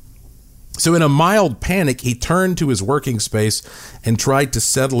library. So in a mild panic, he turned to his working space and tried to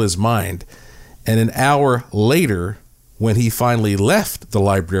settle his mind. And an hour later, when he finally left the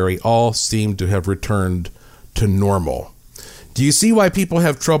library, all seemed to have returned to normal. Do you see why people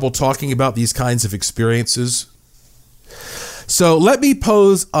have trouble talking about these kinds of experiences? So let me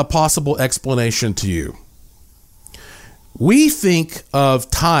pose a possible explanation to you. We think of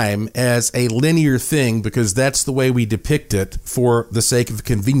time as a linear thing because that's the way we depict it for the sake of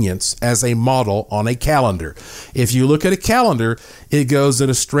convenience as a model on a calendar. If you look at a calendar, it goes in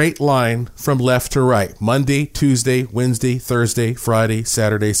a straight line from left to right. Monday, Tuesday, Wednesday, Thursday, Friday,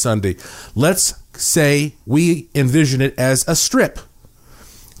 Saturday, Sunday. Let's say we envision it as a strip.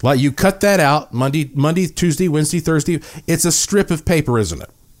 Like you cut that out, Monday, Tuesday, Wednesday, Thursday. It's a strip of paper, isn't it?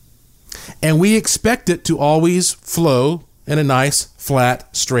 And we expect it to always flow in a nice,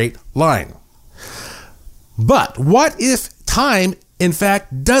 flat, straight line. But what if time, in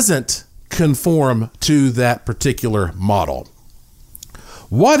fact, doesn't conform to that particular model?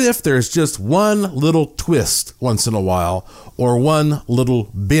 What if there's just one little twist once in a while, or one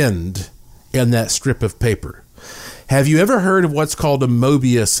little bend in that strip of paper? Have you ever heard of what's called a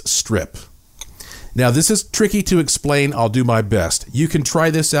Mobius strip? Now, this is tricky to explain. I'll do my best. You can try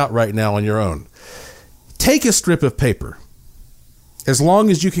this out right now on your own. Take a strip of paper, as long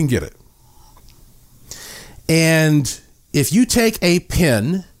as you can get it. And if you take a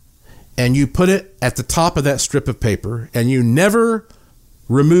pen and you put it at the top of that strip of paper, and you never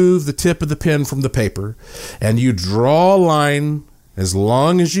remove the tip of the pen from the paper, and you draw a line as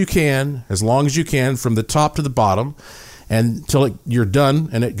long as you can from the top to the bottom, until you're done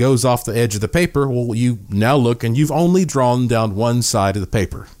and it goes off the edge of the paper, well, you now look and you've only drawn down one side of the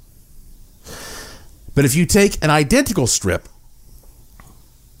paper. But if you take an identical strip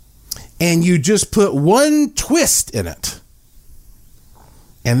and you just put one twist in it,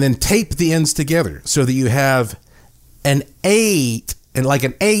 and then tape the ends together so that you have an 8, and like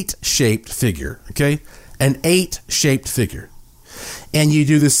an 8-shaped figure, okay? An 8-shaped figure. And you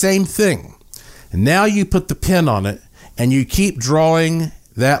do the same thing. And now you put the pen on it, and you keep drawing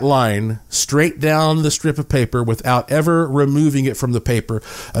that line straight down the strip of paper without ever removing it from the paper.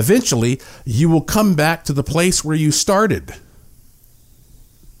 Eventually, you will come back to the place where you started.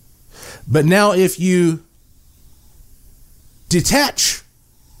 But now if you detach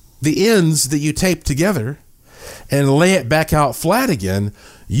the ends that you taped together and lay it back out flat again,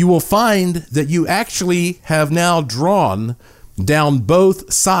 you will find that you actually have now drawn down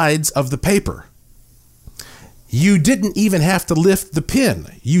both sides of the paper. You didn't even have to lift the pen.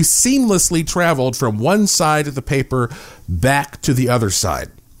 You seamlessly traveled from one side of the paper back to the other side.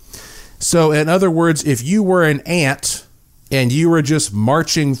 So in other words, if you were an ant and you were just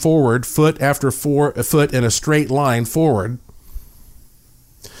marching forward, foot after foot in a straight line forward,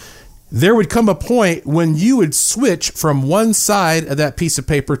 there would come a point when you would switch from one side of that piece of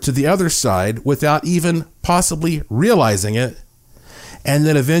paper to the other side without even possibly realizing it, and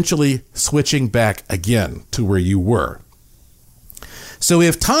then eventually switching back again to where you were. So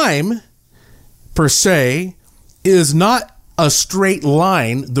if time, per se, is not a straight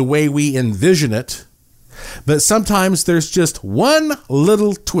line the way we envision it, but sometimes there's just one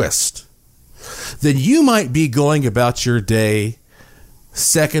little twist, then you might be going about your day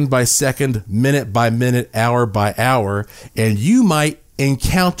second by second, minute by minute, hour by hour, and you might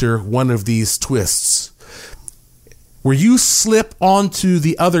encounter one of these twists where you slip onto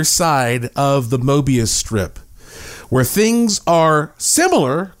the other side of the Mobius strip, where things are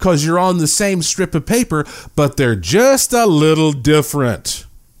similar because you're on the same strip of paper, but they're just a little different.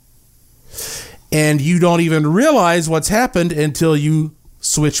 And you don't even realize what's happened until you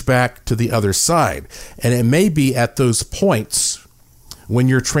switch back to the other side. And it may be at those points when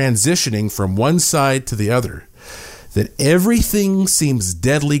you're transitioning from one side to the other that everything seems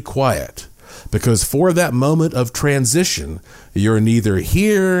deadly quiet. Because for that moment of transition, you're neither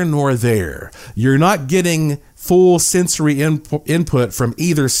here nor there. You're not getting full sensory input from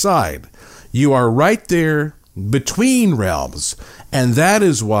either side. You are right there between realms. And that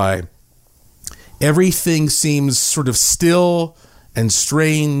is why everything seems sort of still and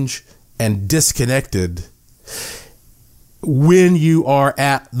strange and disconnected when you are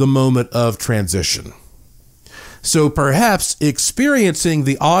at the moment of transition. So perhaps experiencing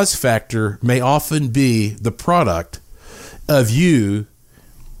the Oz factor may often be the product of you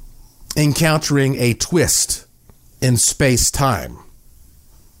encountering a twist in space-time.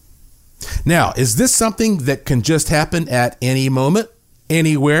 Now, is this something that can just happen at any moment,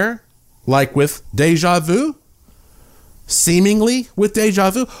 anywhere, like with deja vu? Seemingly with deja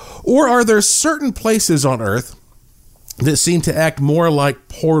vu? Or are there certain places on Earth that seem to act more like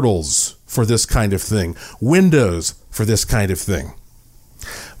portals for this kind of thing, windows for this kind of thing?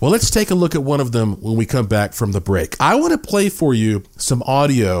 Well, let's take a look at one of them when we come back from the break. I want to play for you some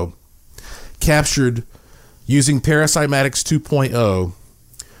audio captured using Paracymatics 2.0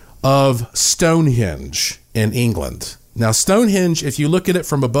 of Stonehenge in England. Now, Stonehenge, if you look at it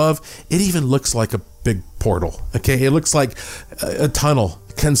from above, it even looks like a big portal. Okay, it looks like a tunnel,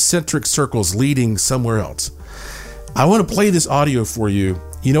 concentric circles leading somewhere else. I want to play this audio for you.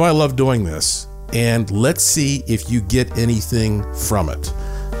 You know I love doing this, and let's see if you get anything from it.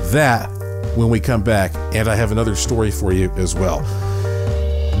 That when we come back, and I have another story for you as well.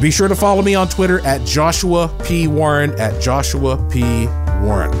 Be sure to follow me on Twitter at Joshua P. Warren, at Joshua P.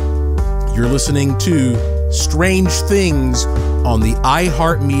 Warren. You're listening to Strange Things on the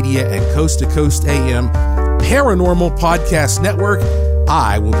iHeartMedia and Coast to Coast AM Paranormal Podcast Network.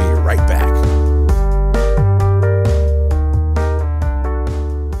 I will be right back.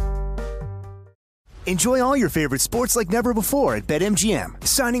 Enjoy all your favorite sports like never before at BetMGM.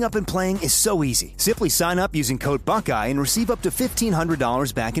 Signing up and playing is so easy. Simply sign up using code Buckeye and receive up to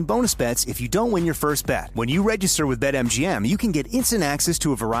 $1,500 back in bonus bets if you don't win your first bet. When you register with BetMGM, you can get instant access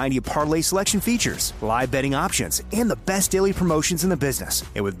to a variety of parlay selection features, live betting options, and the best daily promotions in the business.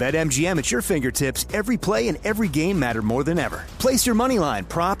 And with BetMGM at your fingertips, every play and every game matter more than ever. Place your moneyline,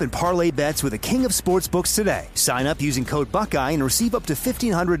 prop, and parlay bets with the king of sportsbooks today. Sign up using code Buckeye and receive up to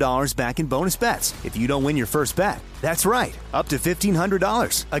 $1,500 back in bonus bets if you don't win your first bet. That's right, up to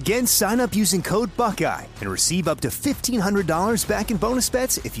 $1,500. Again, sign up using code Buckeye and receive up to $1,500 back in bonus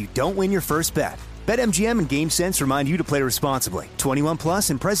bets if you don't win your first bet. BetMGM and GameSense remind you to play responsibly. 21 plus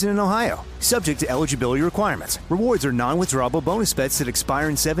and present in Ohio. Subject to eligibility requirements. Rewards are non-withdrawable bonus bets that expire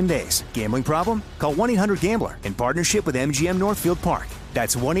in 7 days. Gambling problem? Call 1-800-GAMBLER in partnership with MGM Northfield Park.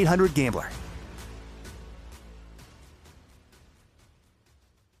 That's 1-800-GAMBLER.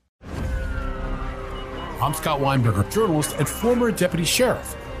 I'm Scott Weinberger, journalist and former deputy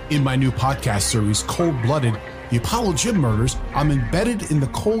sheriff. In my new podcast series, Cold Blooded, The Apollo Gym Murders, I'm embedded in the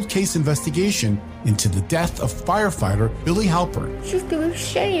cold case investigation into the death of firefighter Billy Halpern. It's just a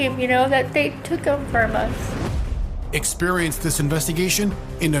shame, that they took him from us. Experience this investigation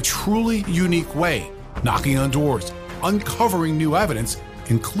in a truly unique way, knocking on doors, uncovering new evidence,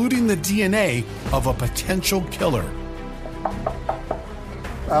 including the DNA of a potential killer.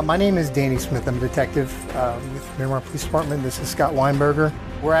 My name is Danny Smith. I'm a detective with Miramar Police Department. This is Scott Weinberger.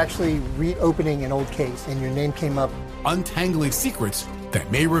 We're actually reopening an old case, and your name came up. Untangling secrets that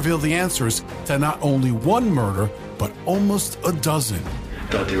may reveal the answers to not only one murder, but almost a dozen.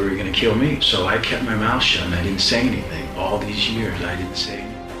 Thought they were going to kill me, so I kept my mouth shut and I didn't say anything. All these years, I didn't say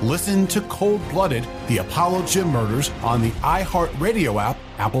anything. Listen to Cold Blooded, The Apollo Gym Murders on the iHeartRadio app,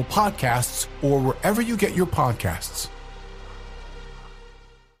 Apple Podcasts, or wherever you get your podcasts.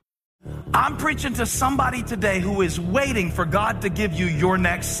 I'm preaching to somebody today who is waiting for God to give you your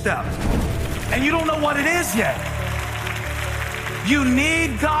next step. And you don't know what it is yet. You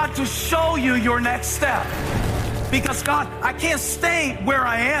need God to show you your next step. Because God, I can't stay where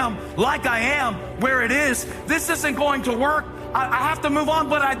I am, like I am, where it is. This isn't going to work. I have to move on,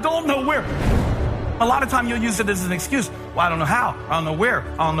 but I don't know where. A lot of time you'll use it as an excuse. Well, I don't know how. I don't know where.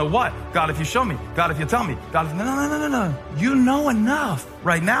 I don't know what. God, if you show me. God, if you tell me. God, if... No. You know enough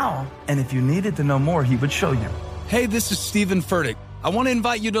right now. And if you needed to know more, he would show you. Hey, this is Stephen Furtick. I want to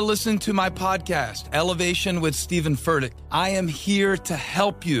invite you to listen to my podcast, Elevation with Stephen Furtick. I am here to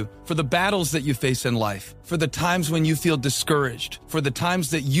help you for the battles that you face in life, for the times when you feel discouraged, for the times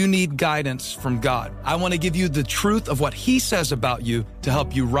that you need guidance from God. I want to give you the truth of what he says about you to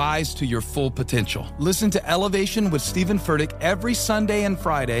help you rise to your full potential. Listen to Elevation with Stephen Furtick every Sunday and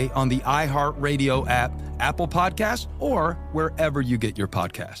Friday on the iHeartRadio app, Apple Podcasts, or wherever you get your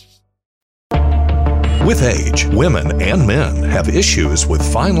podcasts. With age, women and men have issues with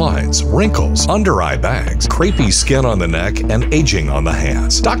fine lines, wrinkles, under-eye bags, crepey skin on the neck, and aging on the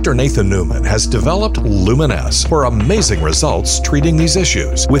hands. Dr. Nathan Newman has developed Lumin-S for amazing results treating these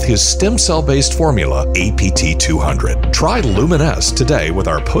issues with his stem cell-based formula, APT200. Try Lumin-S today with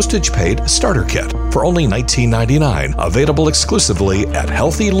our postage-paid starter kit for only $19.99, available exclusively at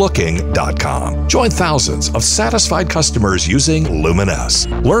healthylooking.com. Join thousands of satisfied customers using Lumin-S.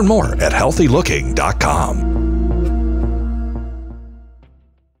 Learn more at healthylooking.com.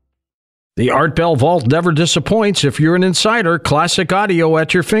 The Art Bell Vault never disappoints. If you're an insider, classic audio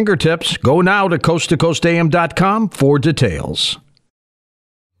at your fingertips. Go now to coasttocoastam.com for details.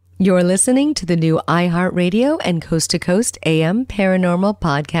 You're listening to the new iHeartRadio and Coast to Coast AM Paranormal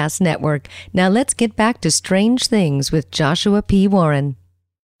Podcast Network. Now let's get back to Strange Things with Joshua P. Warren.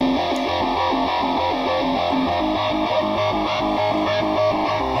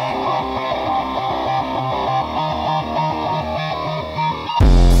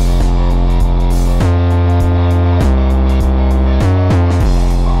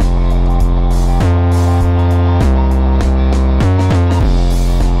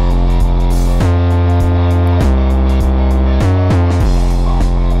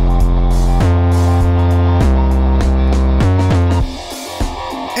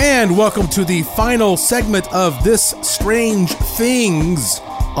 And welcome to the final segment of this Strange Things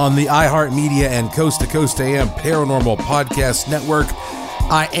on the iHeartMedia and Coast to Coast AM Paranormal Podcast Network.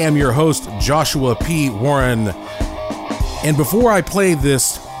 I am your host, Joshua P. Warren. And before I play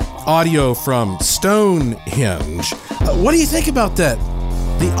this audio from Stonehenge, what do you think about that?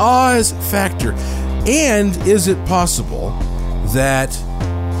 The Oz factor. And is it possible that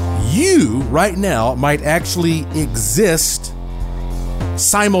you right now might actually exist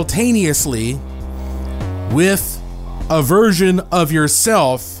simultaneously with a version of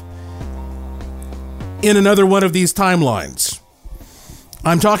yourself in another one of these timelines?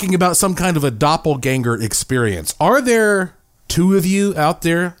 I'm talking about some kind of a doppelganger experience. Are there two of you out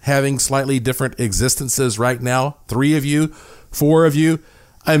there having slightly different existences right now? 3 of you, 4 of you,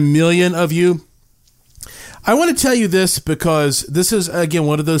 1 million of you? I want to tell you this because this is, again,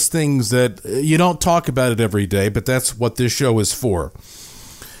 one of those things that you don't talk about it every day, but that's what this show is for.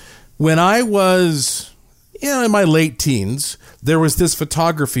 When I was, in my late teens, there was this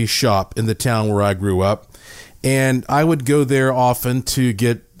photography shop in the town where I grew up, and I would go there often to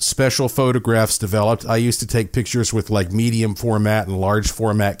get special photographs developed. I used to take pictures with like medium format and large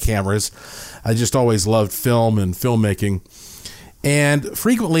format cameras. I just always loved film and filmmaking. And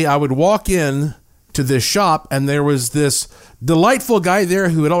frequently I would walk in to this shop, and there was this delightful guy there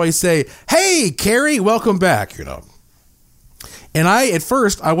who would always say, "Hey, Carrie, welcome back," And at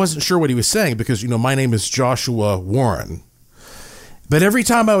first, I wasn't sure what he was saying because, my name is Joshua Warren. But every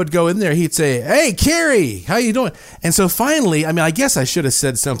time I would go in there, he'd say, "Hey, Carrie, how you doing?" And so finally, I mean, I guess I should have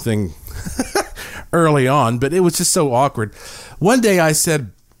said something early on, but it was just so awkward. One day I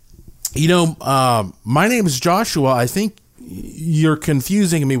said, my name is Joshua. I think you're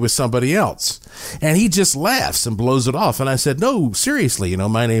confusing me with somebody else. And he just laughs and blows it off. And I said, "No, seriously,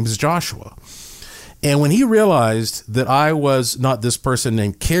 my name is Joshua." And when he realized that I was not this person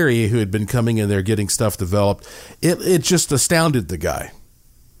named Carrie who had been coming in there getting stuff developed, it just astounded the guy.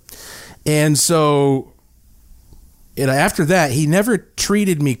 And so, after that, he never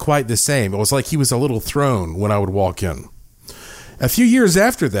treated me quite the same. It was like he was a little thrown when I would walk in. A few years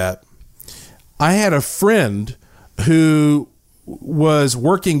after that, I had a friend who was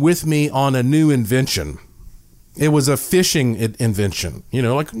working with me on a new invention. It was a fishing invention,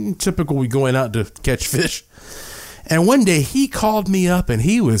 like typical, we going out to catch fish. And one day he called me up and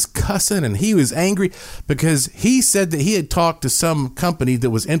he was cussing and he was angry because he said that he had talked to some company that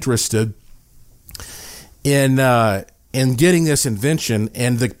was interested in getting this invention.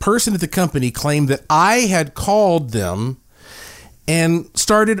 And the person at the company claimed that I had called them and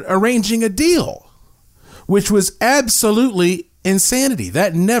started arranging a deal, which was absolutely insanity.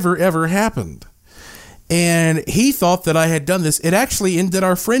 That never, ever happened. And he thought that I had done this. It actually ended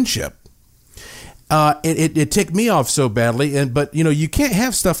our friendship. It ticked me off so badly. But you can't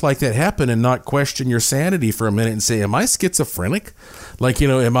have stuff like that happen and not question your sanity for a minute and say, "Am I schizophrenic? Like,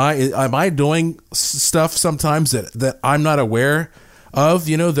 am I doing stuff sometimes that I'm not aware of,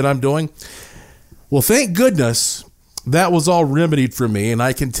 that I'm doing?" Well, thank goodness that was all remedied for me. And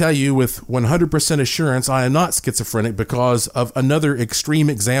I can tell you with 100% assurance, I am not schizophrenic because of another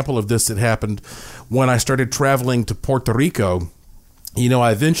extreme example of this that happened when I started traveling to Puerto Rico.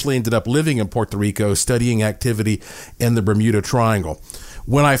 I eventually ended up living in Puerto Rico, studying activity in the Bermuda Triangle.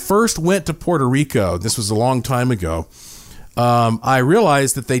 When I first went to Puerto Rico, this was a long time ago, I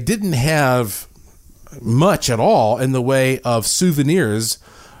realized that they didn't have much at all in the way of souvenirs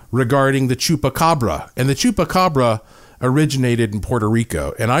regarding the chupacabra. And the chupacabra originated in Puerto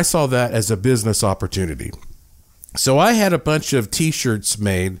Rico, and I saw that as a business opportunity. So I had a bunch of t-shirts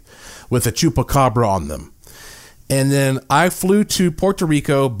made with a chupacabra on them. And then I flew to Puerto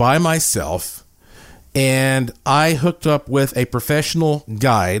Rico by myself, and I hooked up with a professional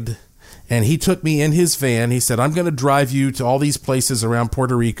guide, and he took me in his van. He said, "I'm going to drive you to all these places around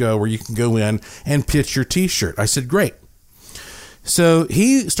Puerto Rico where you can go in and pitch your t-shirt." I said, "Great." So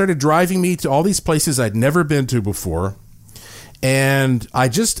he started driving me to all these places I'd never been to before. And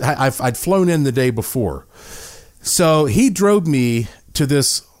I'd flown in the day before. So he drove me to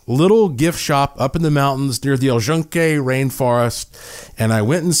this little gift shop up in the mountains near the El Yunque rainforest. And I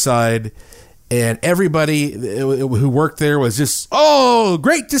went inside, and everybody who worked there was just, "Oh,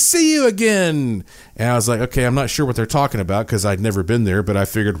 great to see you again." And I was like, okay, I'm not sure what they're talking about because I'd never been there. But I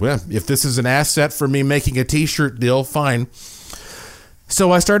figured, well, if this is an asset for me making a t-shirt deal, fine.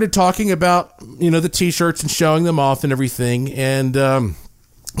 So I started talking about, the t-shirts and showing them off and everything. And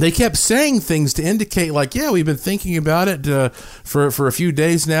they kept saying things to indicate like, "Yeah, we've been thinking about it for a few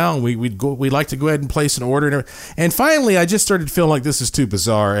days now. And we'd like to go ahead and place an order." And finally, I just started feeling like this is too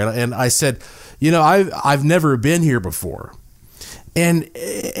bizarre. And I said, I've never been here before. And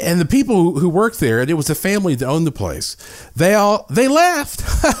the people who worked there, it was a family that owned the place. They laughed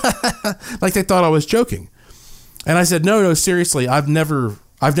like they thought I was joking. And I said, no, seriously, I've never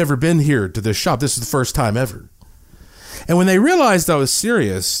been here to this shop. This is the first time ever. And when they realized I was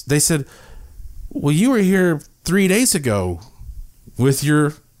serious, they said, "Well, you were here 3 days ago with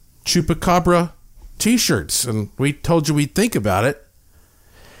your chupacabra t-shirts, and we told you we'd think about it."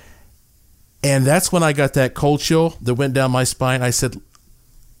 And that's when I got that cold chill that went down my spine. I said,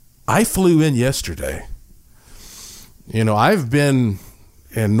 I flew in yesterday. I've been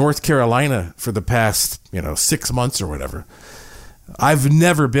in North Carolina for the past, 6 months or whatever. I've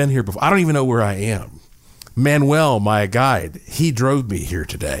never been here before. I don't even know where I am. Manuel, my guide, he drove me here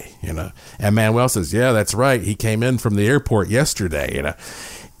today, and Manuel says, "Yeah, that's right. He came in from the airport yesterday,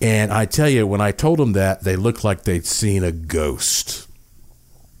 And I tell you, when I told them that, they looked like they'd seen a ghost.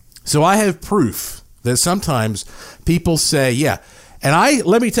 So I have proof that sometimes people say, yeah. And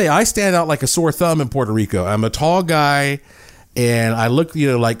let me tell you, I stand out like a sore thumb in Puerto Rico. I'm a tall guy, and I look,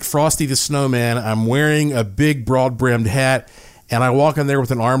 like Frosty the Snowman. I'm wearing a big broad-brimmed hat, and I walk in there with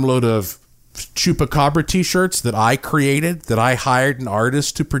an armload of chupacabra t-shirts that I created, that I hired an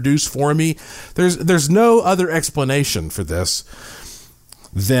artist to produce for me. There's no other explanation for this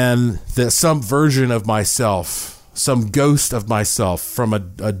than that some version of myself, some ghost of myself from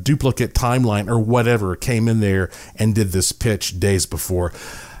a duplicate timeline or whatever came in there and did this pitch days before.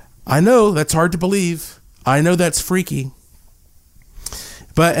 I know that's hard to believe. I know that's freaky.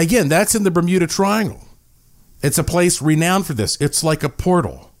 But again, that's in the Bermuda Triangle. It's a place renowned for this. It's like a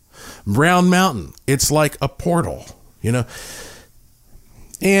portal. Brown Mountain, it's like a portal, you know.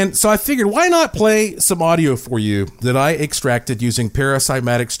 And so I figured, why not play some audio for you that I extracted using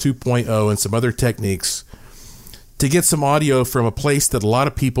Paracymatics 2.0 and some other techniques to get some audio from a place that a lot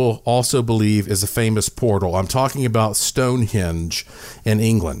of people also believe is a famous portal. I'm talking about Stonehenge in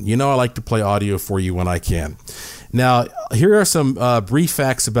England. You know I like to play audio for you when I can. Now, here are some brief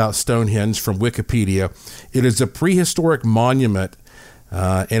facts about Stonehenge from Wikipedia. It is a prehistoric monument,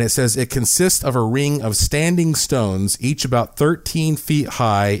 and it says it consists of a ring of standing stones, each about 13 feet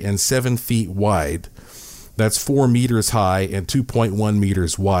high and 7 feet wide. That's 4 meters high and 2.1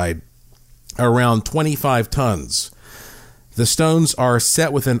 meters wide, around 25 tons. The stones are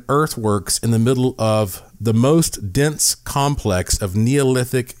set within earthworks in the middle of the most dense complex of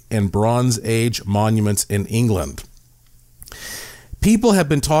Neolithic and Bronze Age monuments in England. People have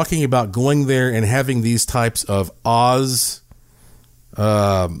been talking about going there and having these types of Oz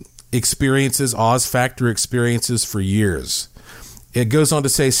experiences, Oz factor experiences for years. It goes on to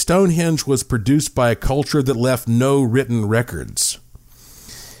say Stonehenge was produced by a culture that left no written records.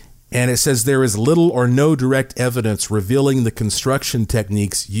 And it says there is little or no direct evidence revealing the construction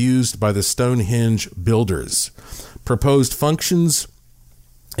techniques used by the Stonehenge builders. Proposed functions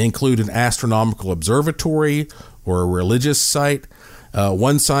include an astronomical observatory or a religious site.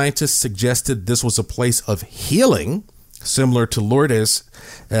 One scientist suggested this was a place of healing, similar to Lourdes.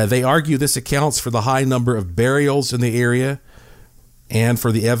 They argue this accounts for the high number of burials in the area and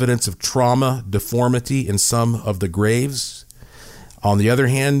for the evidence of trauma, deformity in some of the graves. On the other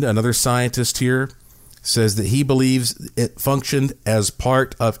hand, another scientist here says that he believes it functioned as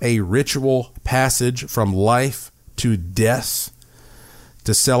part of a ritual passage from life to death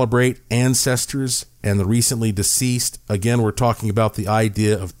to celebrate ancestors and the recently deceased. Again, we're talking about the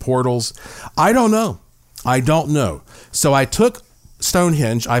idea of portals. I don't know. So I took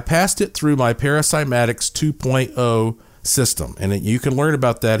Stonehenge, I passed it through my Paracymatics 2.0 system. And you can learn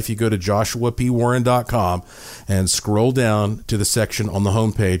about that if you go to joshuapwarren.com and scroll down to the section on the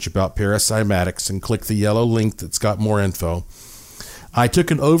homepage about Paracymatics and click the yellow link that's got more info. I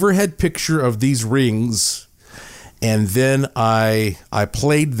took an overhead picture of these rings, and then I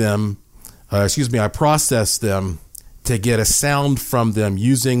played them, I processed them to get a sound from them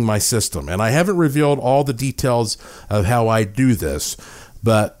using my system. And I haven't revealed all the details of how I do this,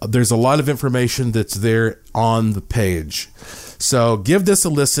 but there's a lot of information that's there on the page. So give this a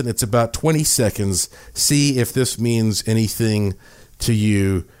listen. It's about 20 seconds. See if this means anything to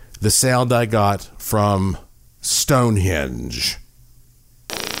you. The sound I got from Stonehenge.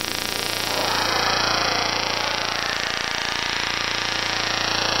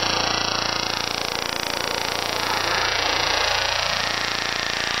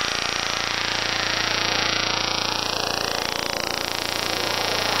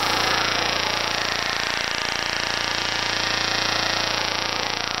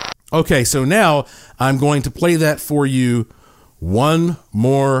 Okay, so now I'm going to play that for you one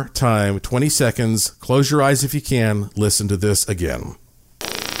more time, 20 seconds. Close your eyes if you can. Listen to this again.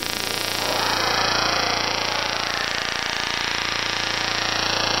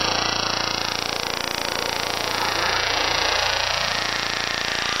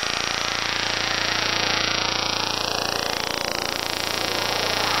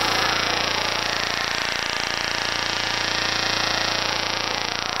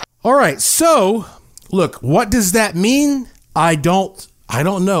 All right, so look, what does that mean? I don't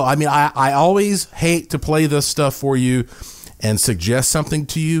know. I mean, I always hate to play this stuff for you and suggest something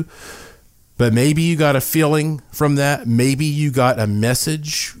to you, but maybe you got a feeling from that. Maybe you got a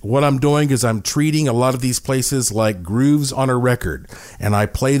message. What I'm doing is I'm treating a lot of these places like grooves on a record, and I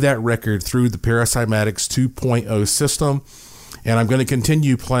play that record through the Paracymatics 2.0 system, and I'm going to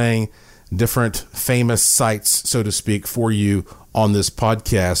continue playing different famous sites, so to speak, for you on this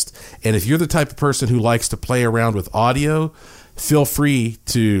podcast. And if you're the type of person who likes to play around with audio, feel free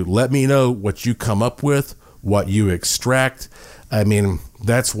to let me know what you come up with, what you extract. I mean,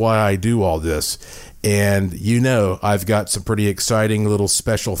 that's why I do all this. And you know, I've got some pretty exciting little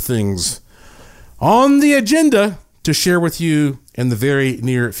special things on the agenda to share with you in the very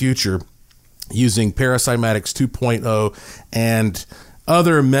near future using Paracymatics 2.0 and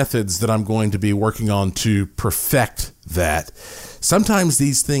other methods that I'm going to be working on to perfect that. Sometimes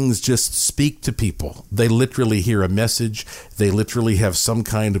these things just speak to people. They literally hear a message. They literally have some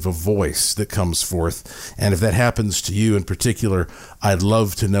kind of a voice that comes forth. And if that happens to you in particular, I'd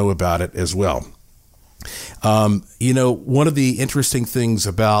love to know about it as well. One of the interesting things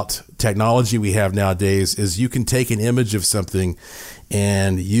about technology we have nowadays is you can take an image of something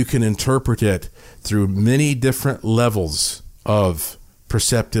and you can interpret it through many different levels of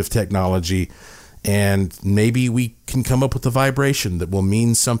perceptive technology. And maybe we can come up with a vibration that will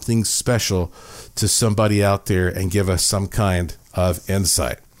mean something special to somebody out there and give us some kind of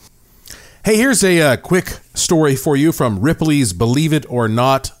insight. Hey, here's a quick story for you from Ripley's Believe It or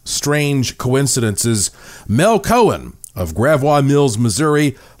Not Strange Coincidences. Mel Cohen of Gravois Mills,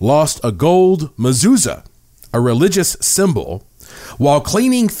 Missouri, lost a gold mezuzah, a religious symbol, while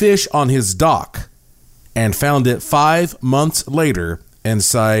cleaning fish on his dock, and found it 5 months later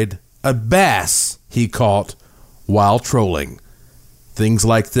inside a bass he caught while trolling. Things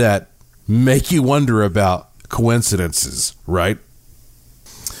like that make you wonder about coincidences, right?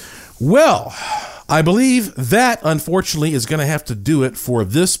 Well, I believe that, unfortunately, is going to have to do it for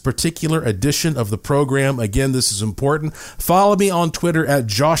this particular edition of the program. Again, this is important. Follow me on Twitter at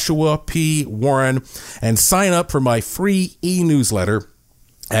Joshua P. Warren and sign up for my free e-newsletter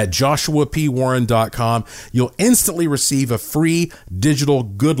at joshuapwarren.com. You'll instantly receive a free digital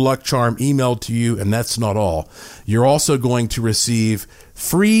good luck charm emailed to you, and that's not all. You're also going to receive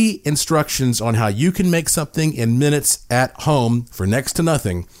free instructions on how you can make something in minutes at home for next to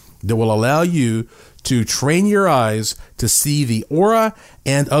nothing that will allow you to train your eyes to see the aura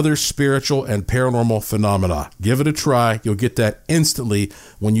and other spiritual and paranormal phenomena. Give it a try. You'll get that instantly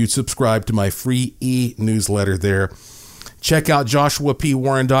when you subscribe to my free e-newsletter there. Check out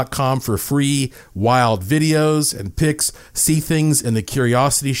joshuapwarren.com for free wild videos and pics. See things in the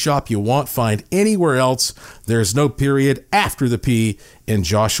curiosity shop you won't find anywhere else. There's no period after the P in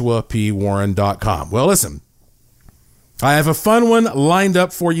joshuapwarren.com. Well, listen, I have a fun one lined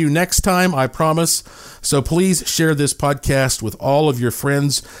up for you next time, I promise. So please share this podcast with all of your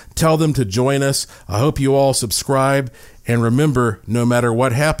friends. Tell them to join us. I hope you all subscribe. And remember, no matter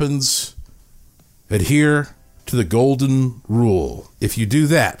what happens, adhere to the golden rule. If you do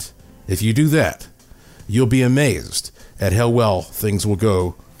that, you'll be amazed at how well things will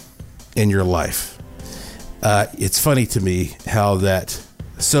go in your life. It's funny to me how that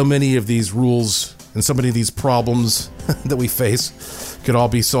so many of these rules and so many of these problems that we face could all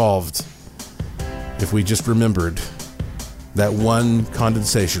be solved if we just remembered that one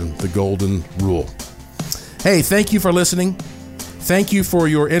condensation, the golden rule. Hey, thank you for listening. Thank you for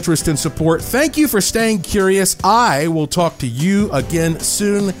your interest and support. Thank you for staying curious. I will talk to you again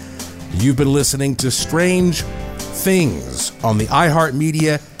soon. You've been listening to Strange Things on the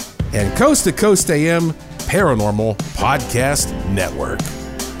iHeartMedia and Coast to Coast AM Paranormal Podcast Network.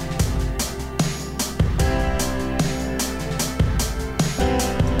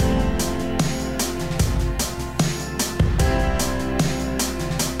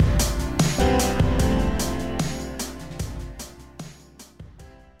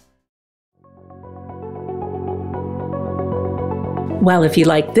 Well, if you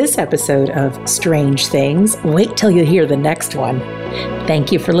like this episode of Strange Things, wait till you hear the next one.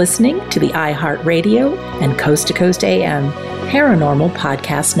 Thank you for listening to the iHeartRadio and Coast to Coast AM Paranormal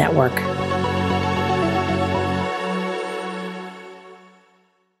Podcast Network.